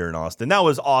studio here in Austin. That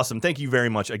was awesome. Thank you very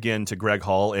much again to Greg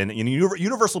Hall and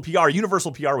Universal PR.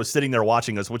 Universal PR was sitting there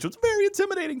watching us, which was very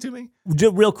intimidating to me.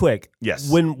 Real quick.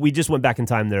 Yes. When we just went back in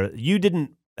time there, you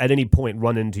didn't at any point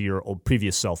run into your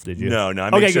previous self, did you? No.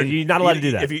 Okay, good. You're not allowed to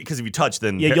do that. Because if you touch,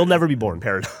 then you'll never be born.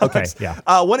 Paradox. Okay, yeah.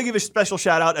 I want to give a special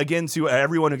shout out again to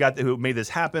everyone who made this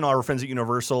happen. Our friends at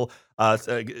Universal.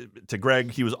 To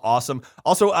Greg, he was awesome.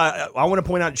 Also, I want to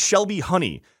point out Shelby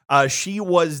Honey. She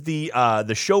was the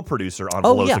show producer on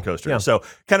Velocicoaster. Yeah. So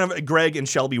kind of Greg and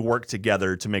Shelby worked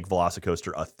together to make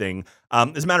Velocicoaster a thing.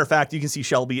 As a matter of fact, you can see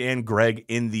Shelby and Greg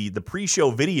in the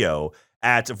pre-show video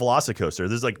at Velocicoaster.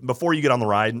 There's like, before you get on the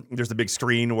ride, there's the big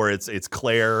screen where it's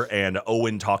Claire and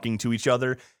Owen talking to each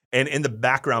other. And in the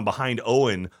background behind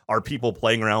Owen are people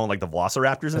playing around with like the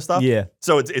Velociraptors and stuff. Yeah.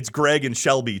 So it's Greg and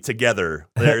Shelby together.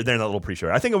 They're in that little pre-show.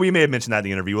 I think we may have mentioned that in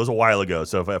the interview. It was a while ago.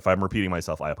 So if I'm repeating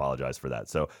myself, I apologize for that.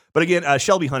 So, but again,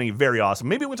 Shelby Honey, very awesome.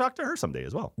 Maybe we'll talk to her someday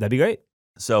as well. That'd be great.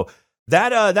 So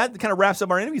that kind of wraps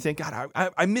up our interview thing. God,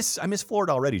 I miss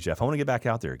Florida already, Jeff. I want to get back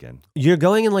out there again. You're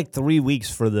going in like 3 weeks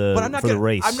for the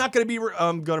race. I'm not going to be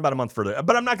going about a month further,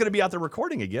 but I'm not going to be out there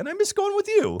recording again. I miss going with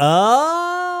you.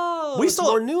 Oh. we it's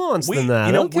more nuanced than that.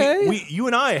 You know, okay. you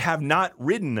and I have not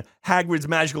ridden Hagrid's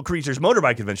Magical Creatures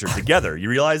motorbike adventure together. You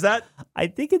realize that? I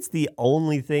think it's the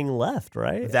only thing left,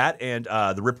 right? That and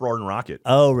the Rip Roaring Rocket.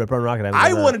 Oh, Rip Roaring Rocket.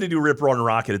 I wanted to do Rip Roaring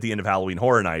Rocket at the end of Halloween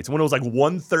Horror Nights when it was like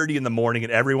 1:30 in the morning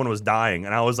and everyone was dying.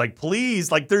 And I was like,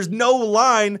 please, like there's no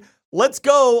line. Let's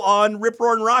go on Rip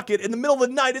Roaring Rocket in the middle of the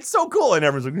night. It's so cool. And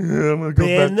everyone's like, I'm going to go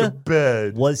back to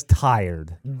bed. Was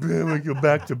tired. I'm going to go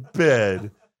back to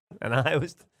bed. And I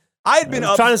had been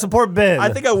up trying to support Ben. I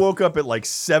think I woke up at like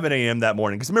 7 a.m. that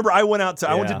morning. Because remember, I went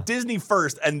to Disney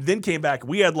first and then came back.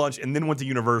 We had lunch and then went to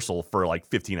Universal for like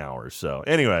 15 hours. So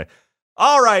anyway.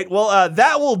 All right. Well,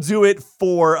 that will do it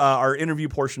for our interview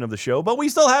portion of the show, but we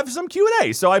still have some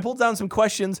Q&A. So I pulled down some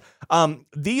questions.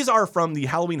 These are from the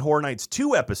Halloween Horror Nights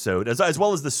 2 episode, as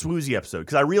well as the Swoozie episode,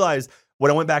 because I realized when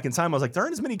I went back in time, I was like, there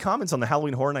aren't as many comments on the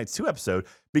Halloween Horror Nights 2 episode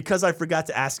because I forgot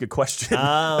to ask a question.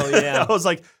 Oh, yeah. I was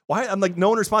like, why? I'm like, no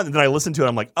one responded. And then I listened to it.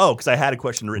 I'm like, oh, because I had a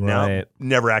question written out,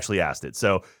 never actually asked it.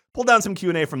 So pulled down some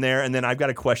Q&A from there, and then I've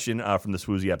got a question from the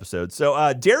Swoozie episode.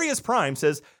 So Darius Prime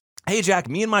says, hey, Jack,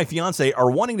 me and my fiance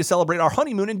are wanting to celebrate our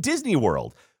honeymoon in Disney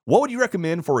World. What would you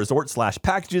recommend for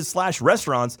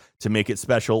resort/packages/restaurants to make it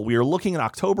special? We are looking at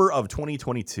October of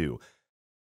 2022.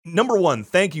 Number one,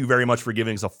 thank you very much for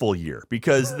giving us a full year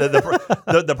because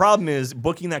the problem is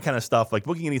booking that kind of stuff, like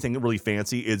booking anything really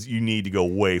fancy, is you need to go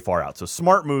way far out. So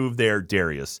smart move there,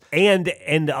 Darius. And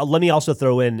let me also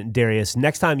throw in, Darius,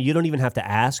 next time you don't even have to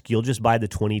ask. You'll just buy the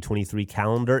 2023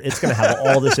 calendar. It's going to have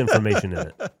all this information in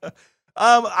it.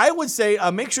 I would say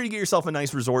make sure you get yourself a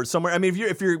nice resort somewhere. I mean,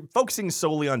 if you're focusing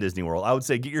solely on Disney World, I would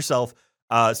say get yourself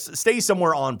stay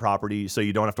somewhere on property so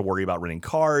you don't have to worry about renting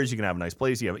cars. You can have a nice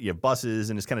place. You have buses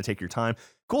and just kind of take your time.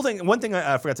 Cool thing. One thing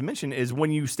I forgot to mention is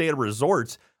when you stay at a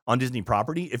resort on Disney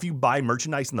property, if you buy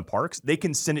merchandise in the parks, they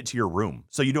can send it to your room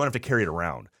so you don't have to carry it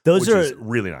around. Which is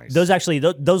really nice.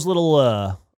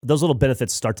 Those little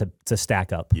benefits start to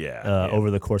stack up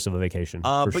over the course of a vacation,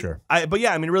 for sure. But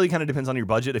yeah, I mean, it really kind of depends on your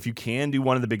budget. If you can do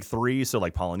one of the big three, so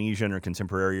like Polynesian or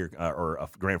Contemporary or a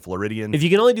Grand Floridian. If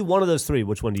you can only do one of those three,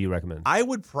 which one do you recommend? I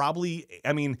would probably,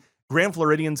 Grand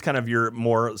Floridian's kind of your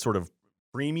more sort of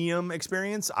premium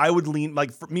experience. I would lean,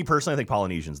 like for me personally, I think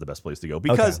Polynesian's the best place to go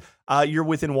because you're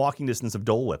within walking distance of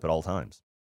Dole Whip at all times.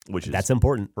 That's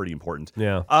important. Pretty important.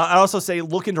 Yeah. I also say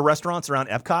look into restaurants around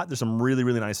Epcot. There's some really,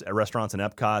 really nice restaurants in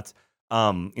Epcot.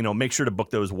 Make sure to book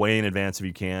those way in advance if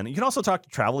you can. You can also talk to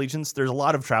travel agents. There's a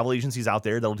lot of travel agencies out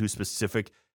there that'll do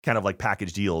specific kind of like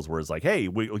package deals where it's like, hey,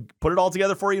 we put it all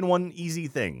together for you in one easy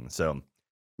thing. So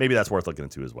maybe that's worth looking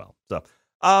into as well. So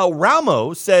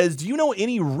Ramo says, do you know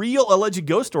any real alleged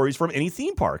ghost stories from any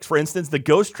theme parks? For instance, the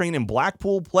ghost train in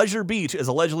Blackpool Pleasure Beach is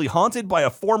allegedly haunted by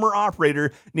a former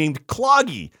operator named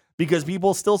Cloggy because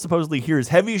people still supposedly hear his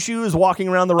heavy shoes walking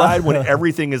around the ride when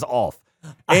everything is off.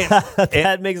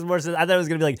 That makes more sense. I thought it was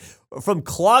going to be like from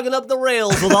clogging up the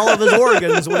rails with all of his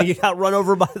organs when he got run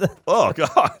over by the... Oh,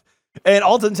 God. And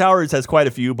Alton Towers has quite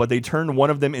a few, but they turned one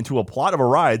of them into a plot of a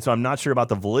ride, so I'm not sure about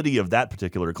the validity of that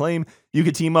particular claim. You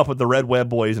could team up with the Red Web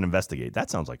Boys and investigate. That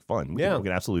sounds like fun. We can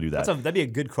absolutely do that. That'd be a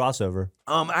good crossover.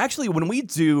 Actually, when we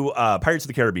do Pirates of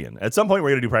the Caribbean, at some point we're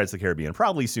going to do Pirates of the Caribbean,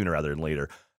 probably sooner rather than later.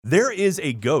 There is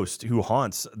a ghost who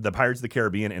haunts the Pirates of the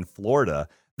Caribbean in Florida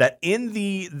that in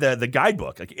the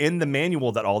guidebook, like in the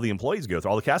manual that all the employees go through,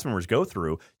 all the cast members go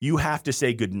through, you have to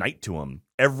say goodnight to him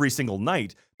every single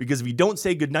night, because if you don't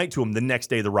say goodnight to him, the next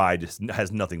day the ride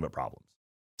has nothing but problems.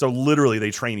 So literally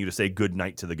they train you to say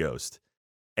goodnight to the ghost.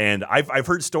 And I've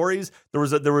heard stories. There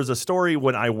was a story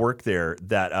when I worked there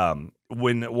that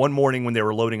when one morning when they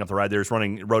were loading up the ride, they were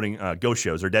running ghost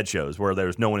shows or dead shows where there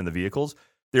was no one in the vehicles.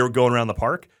 They were going around the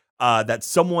park, that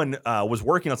someone was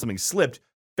working on something, slipped,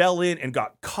 fell in, and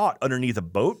got caught underneath a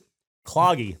boat.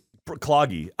 Cloggy.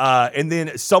 And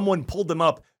then someone pulled them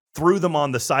up, threw them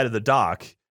on the side of the dock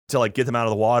to like get them out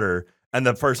of the water. And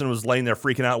the person was laying there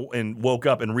freaking out and woke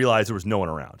up and realized there was no one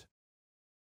around.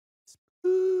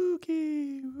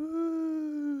 Spooky.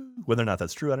 Whether or not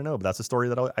that's true, I don't know, but that's a story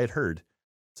that I had heard.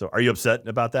 So are you upset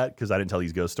about that? Because I didn't tell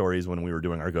these ghost stories when we were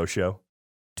doing our ghost show.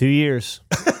 2 years.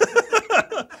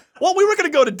 Well, we were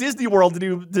going to go to Disney World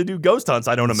to do ghost hunts,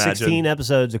 I don't imagine. 16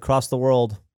 episodes across the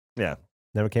world. Yeah.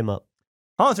 Never came up.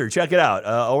 Haunter, check it out.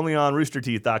 Only on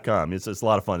roosterteeth.com. It's a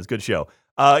lot of fun. It's a good show.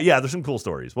 There's some cool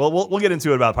stories. Well, we'll get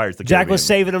into it about Pirates of the Caribbean. Jack was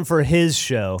saving them for his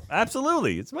show.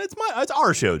 Absolutely. It's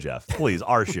our show, Jeff. Please,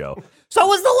 our show. So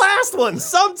was the last one.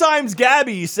 Sometimes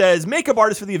Gabby says, makeup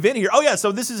artist for the event here. Oh, yeah.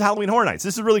 So this is Halloween Horror Nights.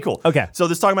 This is really cool. Okay. So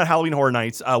this is talking about Halloween Horror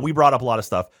Nights. We brought up a lot of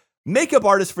stuff. Makeup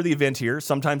artist for the event here,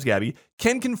 sometimes Gabby,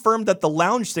 can confirm that the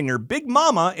lounge singer Big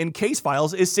Mama in Case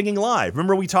Files is singing live.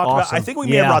 Remember we talked about, I think we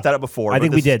may have brought that up before. I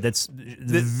think we did. That's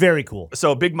very cool.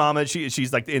 So Big Mama,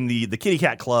 she's like in the Kitty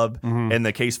Cat Club and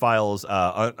the Case Files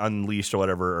Unleashed or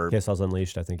whatever. Case Files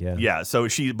Unleashed, I think, yeah. Yeah, so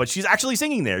she's actually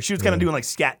singing there. She was kind of doing like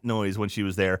scat noise when she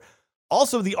was there.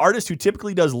 Also, the artist who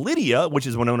typically does Lydia, which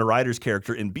is Winona Ryder's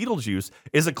character in Beetlejuice,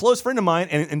 is a close friend of mine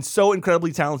and so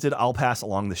incredibly talented, I'll pass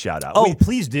along the shout out. Oh,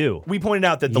 please do. We pointed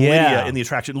out that the Lydia in the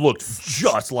attraction looked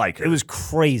just like her. It was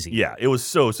crazy. Yeah, it was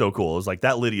so cool. It was like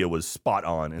that Lydia was spot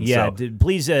on. And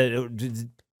please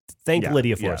thank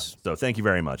Lydia for us. So thank you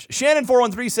very much.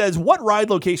 Shannon413 says, what ride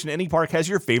location in any park has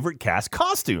your favorite cast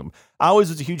costume? I always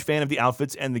was a huge fan of the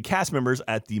outfits and the cast members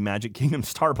at the Magic Kingdom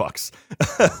Starbucks.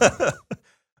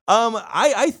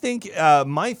 I think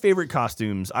my favorite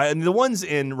costumes, the ones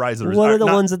in Rise of the What are the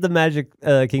ones at the Magic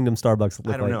Kingdom Starbucks look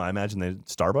like? I don't know. I imagine they're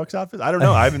Starbucks outfits. I don't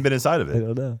know. I haven't been inside of it.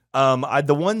 I don't know.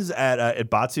 The ones at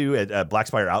Batu at Black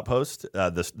Spire Outpost,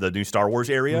 the new Star Wars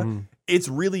area, it's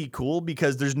really cool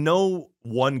because there's no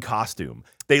one costume.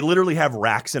 They literally have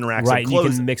racks and racks of clothes.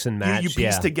 Right, you can mix and match. You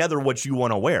piece together what you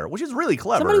want to wear, which is really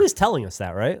clever. Somebody was telling us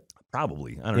that, right?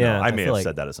 Probably. I don't know. I may have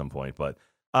said that at some point, but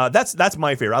that's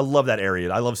my favorite. I love that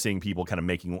area. I love seeing people kind of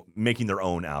making their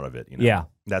own out of it. You know?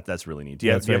 Yeah, that's really neat. Do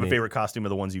you have a favorite costume of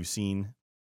the ones you've seen?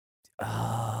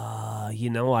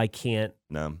 I can't.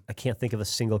 No, I can't think of a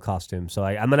single costume. So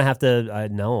I'm gonna have to.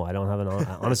 No, I don't have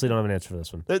I honestly don't have an answer for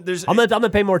this one. I'm gonna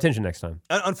pay more attention next time.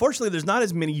 Unfortunately, there's not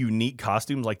as many unique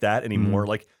costumes like that anymore.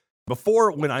 Like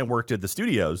before, when I worked at the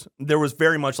studios, there was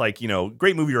very much like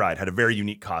Great Movie Ride had a very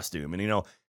unique costume, and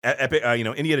Epic,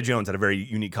 Indiana Jones had a very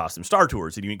unique costume. Star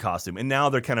Tours had a unique costume, and now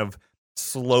they're kind of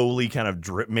slowly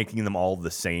making them all the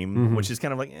same, which is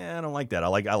kind of like, I don't like that. I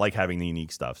like having the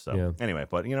unique stuff. So anyway,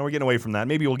 but we're getting away from that.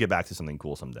 Maybe we'll get back to something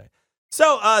cool someday.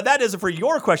 So that is it for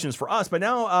your questions for us. But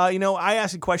now, I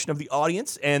asked a question of the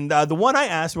audience, and the one I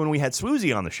asked when we had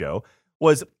Swoozie on the show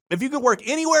was, if you could work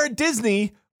anywhere at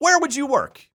Disney, where would you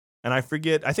work? And I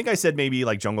forget. I think I said maybe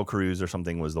like Jungle Cruise or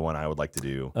something was the one I would like to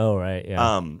do. Oh right,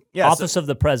 yeah. Office of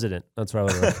the President. That's where I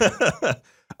would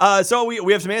work. So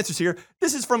we have some answers here.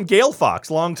 This is from Gail Fox,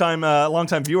 longtime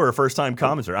viewer, first time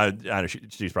commenter. I know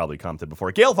she's probably commented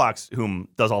before. Gail Fox, whom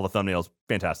does all the thumbnails,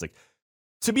 fantastic.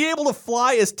 To be able to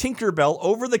fly as Tinkerbell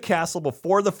over the castle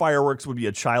before the fireworks would be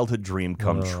a childhood dream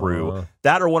come true.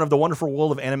 That or one of the wonderful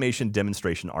world of animation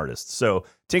demonstration artists. So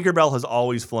Tinkerbell has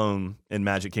always flown in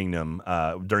Magic Kingdom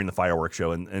during the fireworks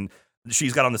show, and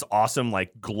she's got on this awesome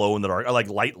like glow in the dark, like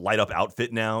light up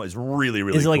outfit now. Is really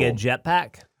cool. Is it like a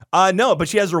jetpack? No, but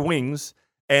she has her wings.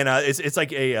 And it's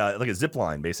like a zip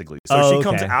line basically. So she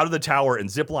comes out of the tower and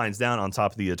zip lines down on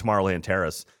top of the Tomorrowland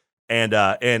Terrace. And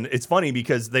it's funny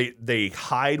because they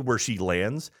hide where she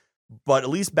lands, but at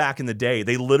least back in the day,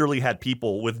 they literally had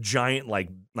people with giant like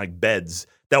beds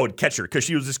that would catch her because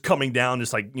she was just coming down,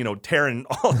 just like tearing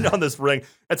on this ring,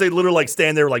 and so they literally like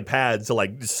stand there like pads to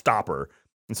like just stop her.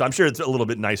 And so I'm sure it's a little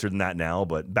bit nicer than that now,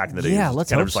 but back in the day,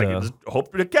 let's hope so. Just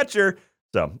hope to catch her.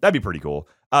 So that'd be pretty cool.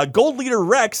 Gold Leader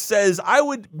Rex says, I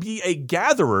would be a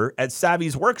gatherer at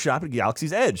Savvy's workshop at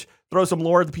Galaxy's Edge. Throw some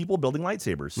lore at the people building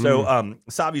lightsabers. So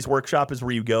Savvy's workshop is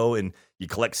where you go and you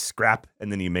collect scrap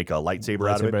and then you make a lightsaber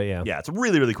out of it. Yeah, it's a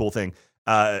really, really cool thing.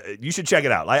 You should check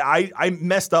it out. I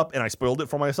messed up and I spoiled it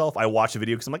for myself. I watched a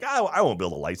video because I'm like, I won't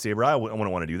build a lightsaber. I wouldn't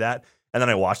want to do that. And then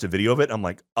I watched a video of it. I'm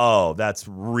like, oh, that's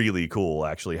really cool,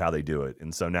 actually, how they do it.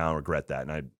 And so now I regret that.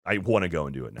 And I want to go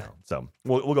and do it now. So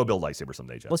we'll go build lightsaber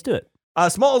someday, Jeff. Let's do it.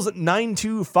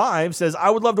 Smalls925 says, I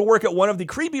would love to work at one of the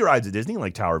creepy rides at Disney,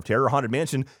 like Tower of Terror or Haunted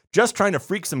Mansion, just trying to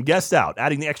freak some guests out.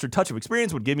 Adding the extra touch of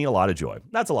experience would give me a lot of joy.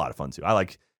 That's a lot of fun, too. I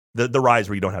like the rides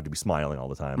where you don't have to be smiling all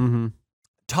the time.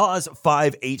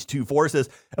 Taz5H24 says,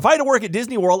 if I had to work at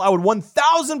Disney World, I would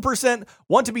 1,000%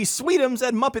 want to be Sweetums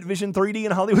at Muppet Vision 3D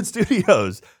in Hollywood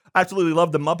Studios. I absolutely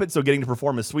love the Muppets, so getting to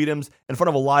perform as Sweetums in front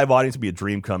of a live audience would be a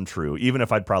dream come true, even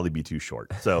if I'd probably be too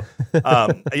short. So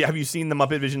have you seen the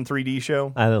Muppet Vision 3D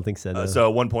show? I don't think so. No. So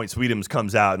at one point, Sweetums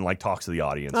comes out and like talks to the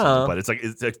audience, but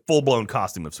it's a full-blown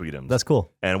costume of Sweetums. That's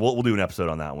cool. And we'll do an episode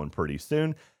on that one pretty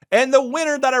soon. And the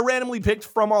winner that I randomly picked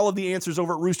from all of the answers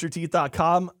over at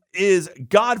roosterteeth.com is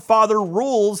Godfather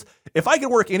Rules. If I could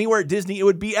work anywhere at Disney, it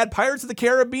would be at Pirates of the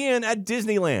Caribbean at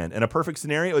Disneyland. In a perfect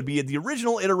scenario, it would be at the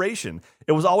original iteration.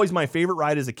 It was always my favorite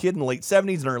ride as a kid in the late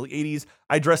 70s and early 80s.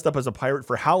 I dressed up as a pirate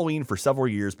for Halloween for several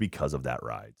years because of that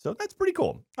ride. So that's pretty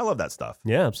cool. I love that stuff.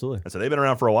 Yeah, absolutely. And so they've been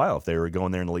around for a while if they were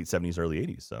going there in the late 70s, early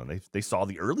 80s. So they saw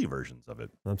the early versions of it.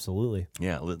 Absolutely.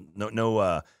 Yeah,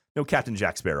 no Captain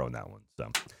Jack Sparrow in that one.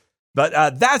 So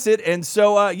But that's it. And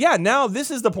so, now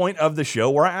this is the point of the show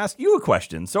where I ask you a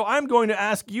question. So I'm going to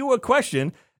ask you a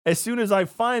question as soon as I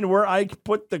find where I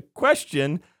put the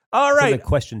question. All right. For the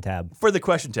question tab. For the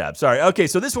question tab. Sorry. Okay,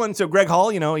 so this one, so Greg Hall,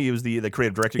 he was the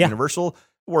creative director at Universal,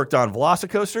 worked on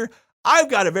Velocicoaster. I've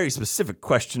got a very specific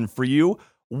question for you.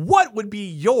 What would be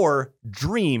your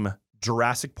dream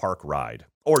Jurassic Park ride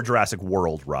or Jurassic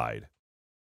World ride?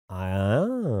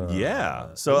 Yeah.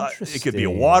 So it could be a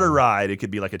water ride. It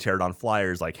could be like a Pterodon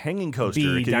Flyers, like hanging coaster. It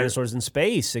could be dinosaurs in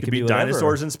space. It could be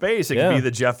dinosaurs in space. It could be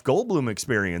the Jeff Goldblum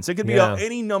experience. It could be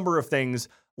any number of things.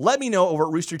 Let me know over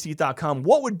at roosterteeth.com.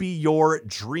 What would be your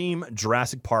dream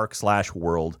Jurassic Park /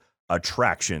 World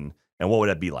attraction? And what would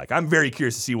that be like? I'm very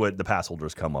curious to see what the pass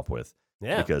holders come up with.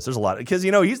 Yeah. Because there's a lot. Because,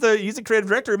 he's the creative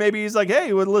director. Maybe he's like,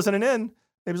 hey, we're listening in.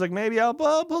 Maybe he's like, maybe I'll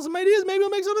pull some ideas. Maybe I'll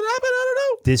make something happen. I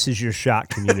don't know. This is your shot,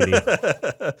 community.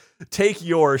 Take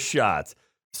your shot.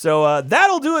 So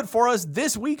that'll do it for us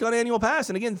this week on Annual Pass.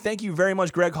 And again, thank you very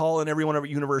much, Greg Hall and everyone over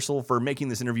at Universal for making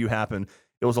this interview happen.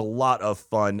 It was a lot of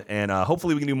fun. And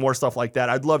hopefully we can do more stuff like that.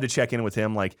 I'd love to check in with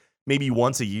him like maybe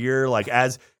once a year.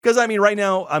 Because right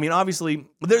now, obviously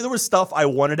there was stuff I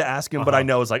wanted to ask him, but I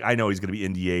know he's going to be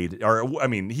NDA'd. Or,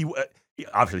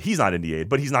 obviously he's not NDA'd,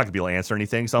 but he's not going to be able to answer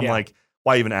anything. So I'm like,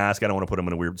 why even ask? I don't want to put him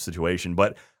in a weird situation.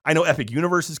 But I know Epic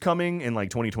Universe is coming in like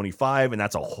 2025, and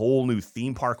that's a whole new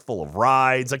theme park full of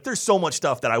rides. Like, there's so much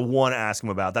stuff that I want to ask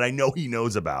him about that I know he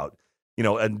knows about.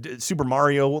 Super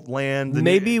Mario Land.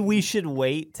 Maybe we should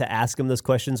wait to ask him those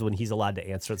questions when he's allowed to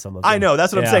answer some of them. I know.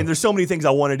 That's what I'm saying. There's so many things I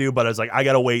want to do, but I was like, I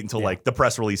got to wait until like the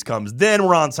press release comes. Then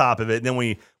we're on top of it. Then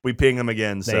we ping him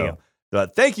again. There you go.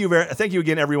 But thank you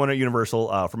again, everyone at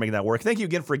Universal, for making that work. Thank you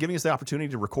again for giving us the opportunity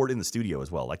to record in the studio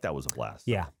as well. Like, that was a blast.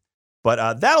 Yeah.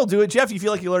 But that'll do it. Jeff, you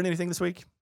feel like you learned anything this week?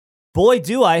 Boy,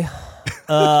 do I.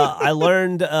 I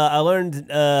learned.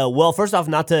 Well, first off,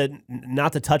 not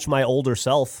to touch my older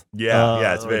self.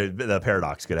 Yeah. It's the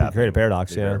paradox could happen. Create a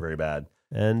paradox. Very, very bad.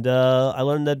 And I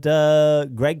learned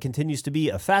that Greg continues to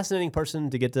be a fascinating person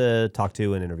to get to talk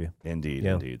to and interview.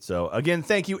 Indeed. So, again,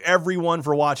 thank you, everyone,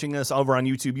 for watching us over on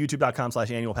YouTube,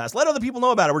 youtube.com/annualpass. Let other people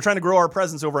know about it. We're trying to grow our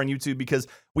presence over on YouTube because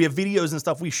we have videos and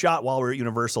stuff we shot while we were at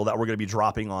Universal that we're going to be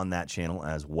dropping on that channel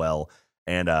as well.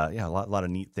 And, a lot of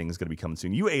neat things going to be coming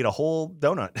soon. You ate a whole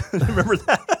donut. Remember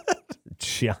that?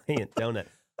 Giant donut.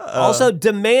 Also,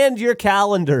 demand your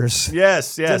calendars.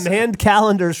 Yes. Demand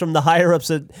calendars from the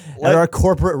higher-ups at our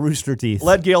corporate Rooster Teeth.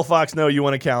 Let Gail Fox know you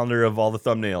want a calendar of all the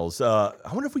thumbnails. I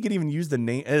wonder if we could even use the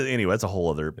name. Anyway, that's a whole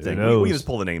other thing. We can just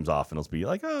pull the names off, and it'll be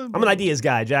like, oh. I'm an ideas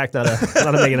guy, Jack, not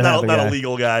a making it happen not guy. A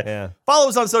legal guy. Yeah. Follow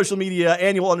us on social media,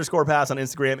 annual_pass on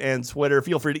Instagram and Twitter.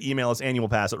 Feel free to email us,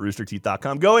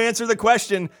 annualpass@roosterteeth.com. Go answer the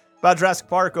question about Jurassic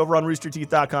Park over on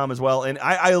roosterteeth.com as well. And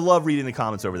I love reading the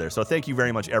comments over there. So thank you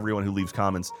very much, everyone who leaves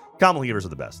comments. Comment leavers are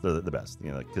the best. They're the best,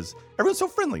 because everyone's so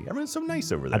friendly. Everyone's so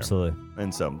nice over there. Absolutely.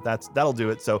 And so that'll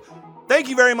do it. So thank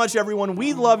you very much, everyone.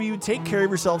 We love you. Take care of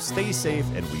yourself. Stay safe.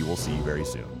 And we will see you very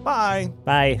soon. Bye.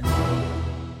 Bye.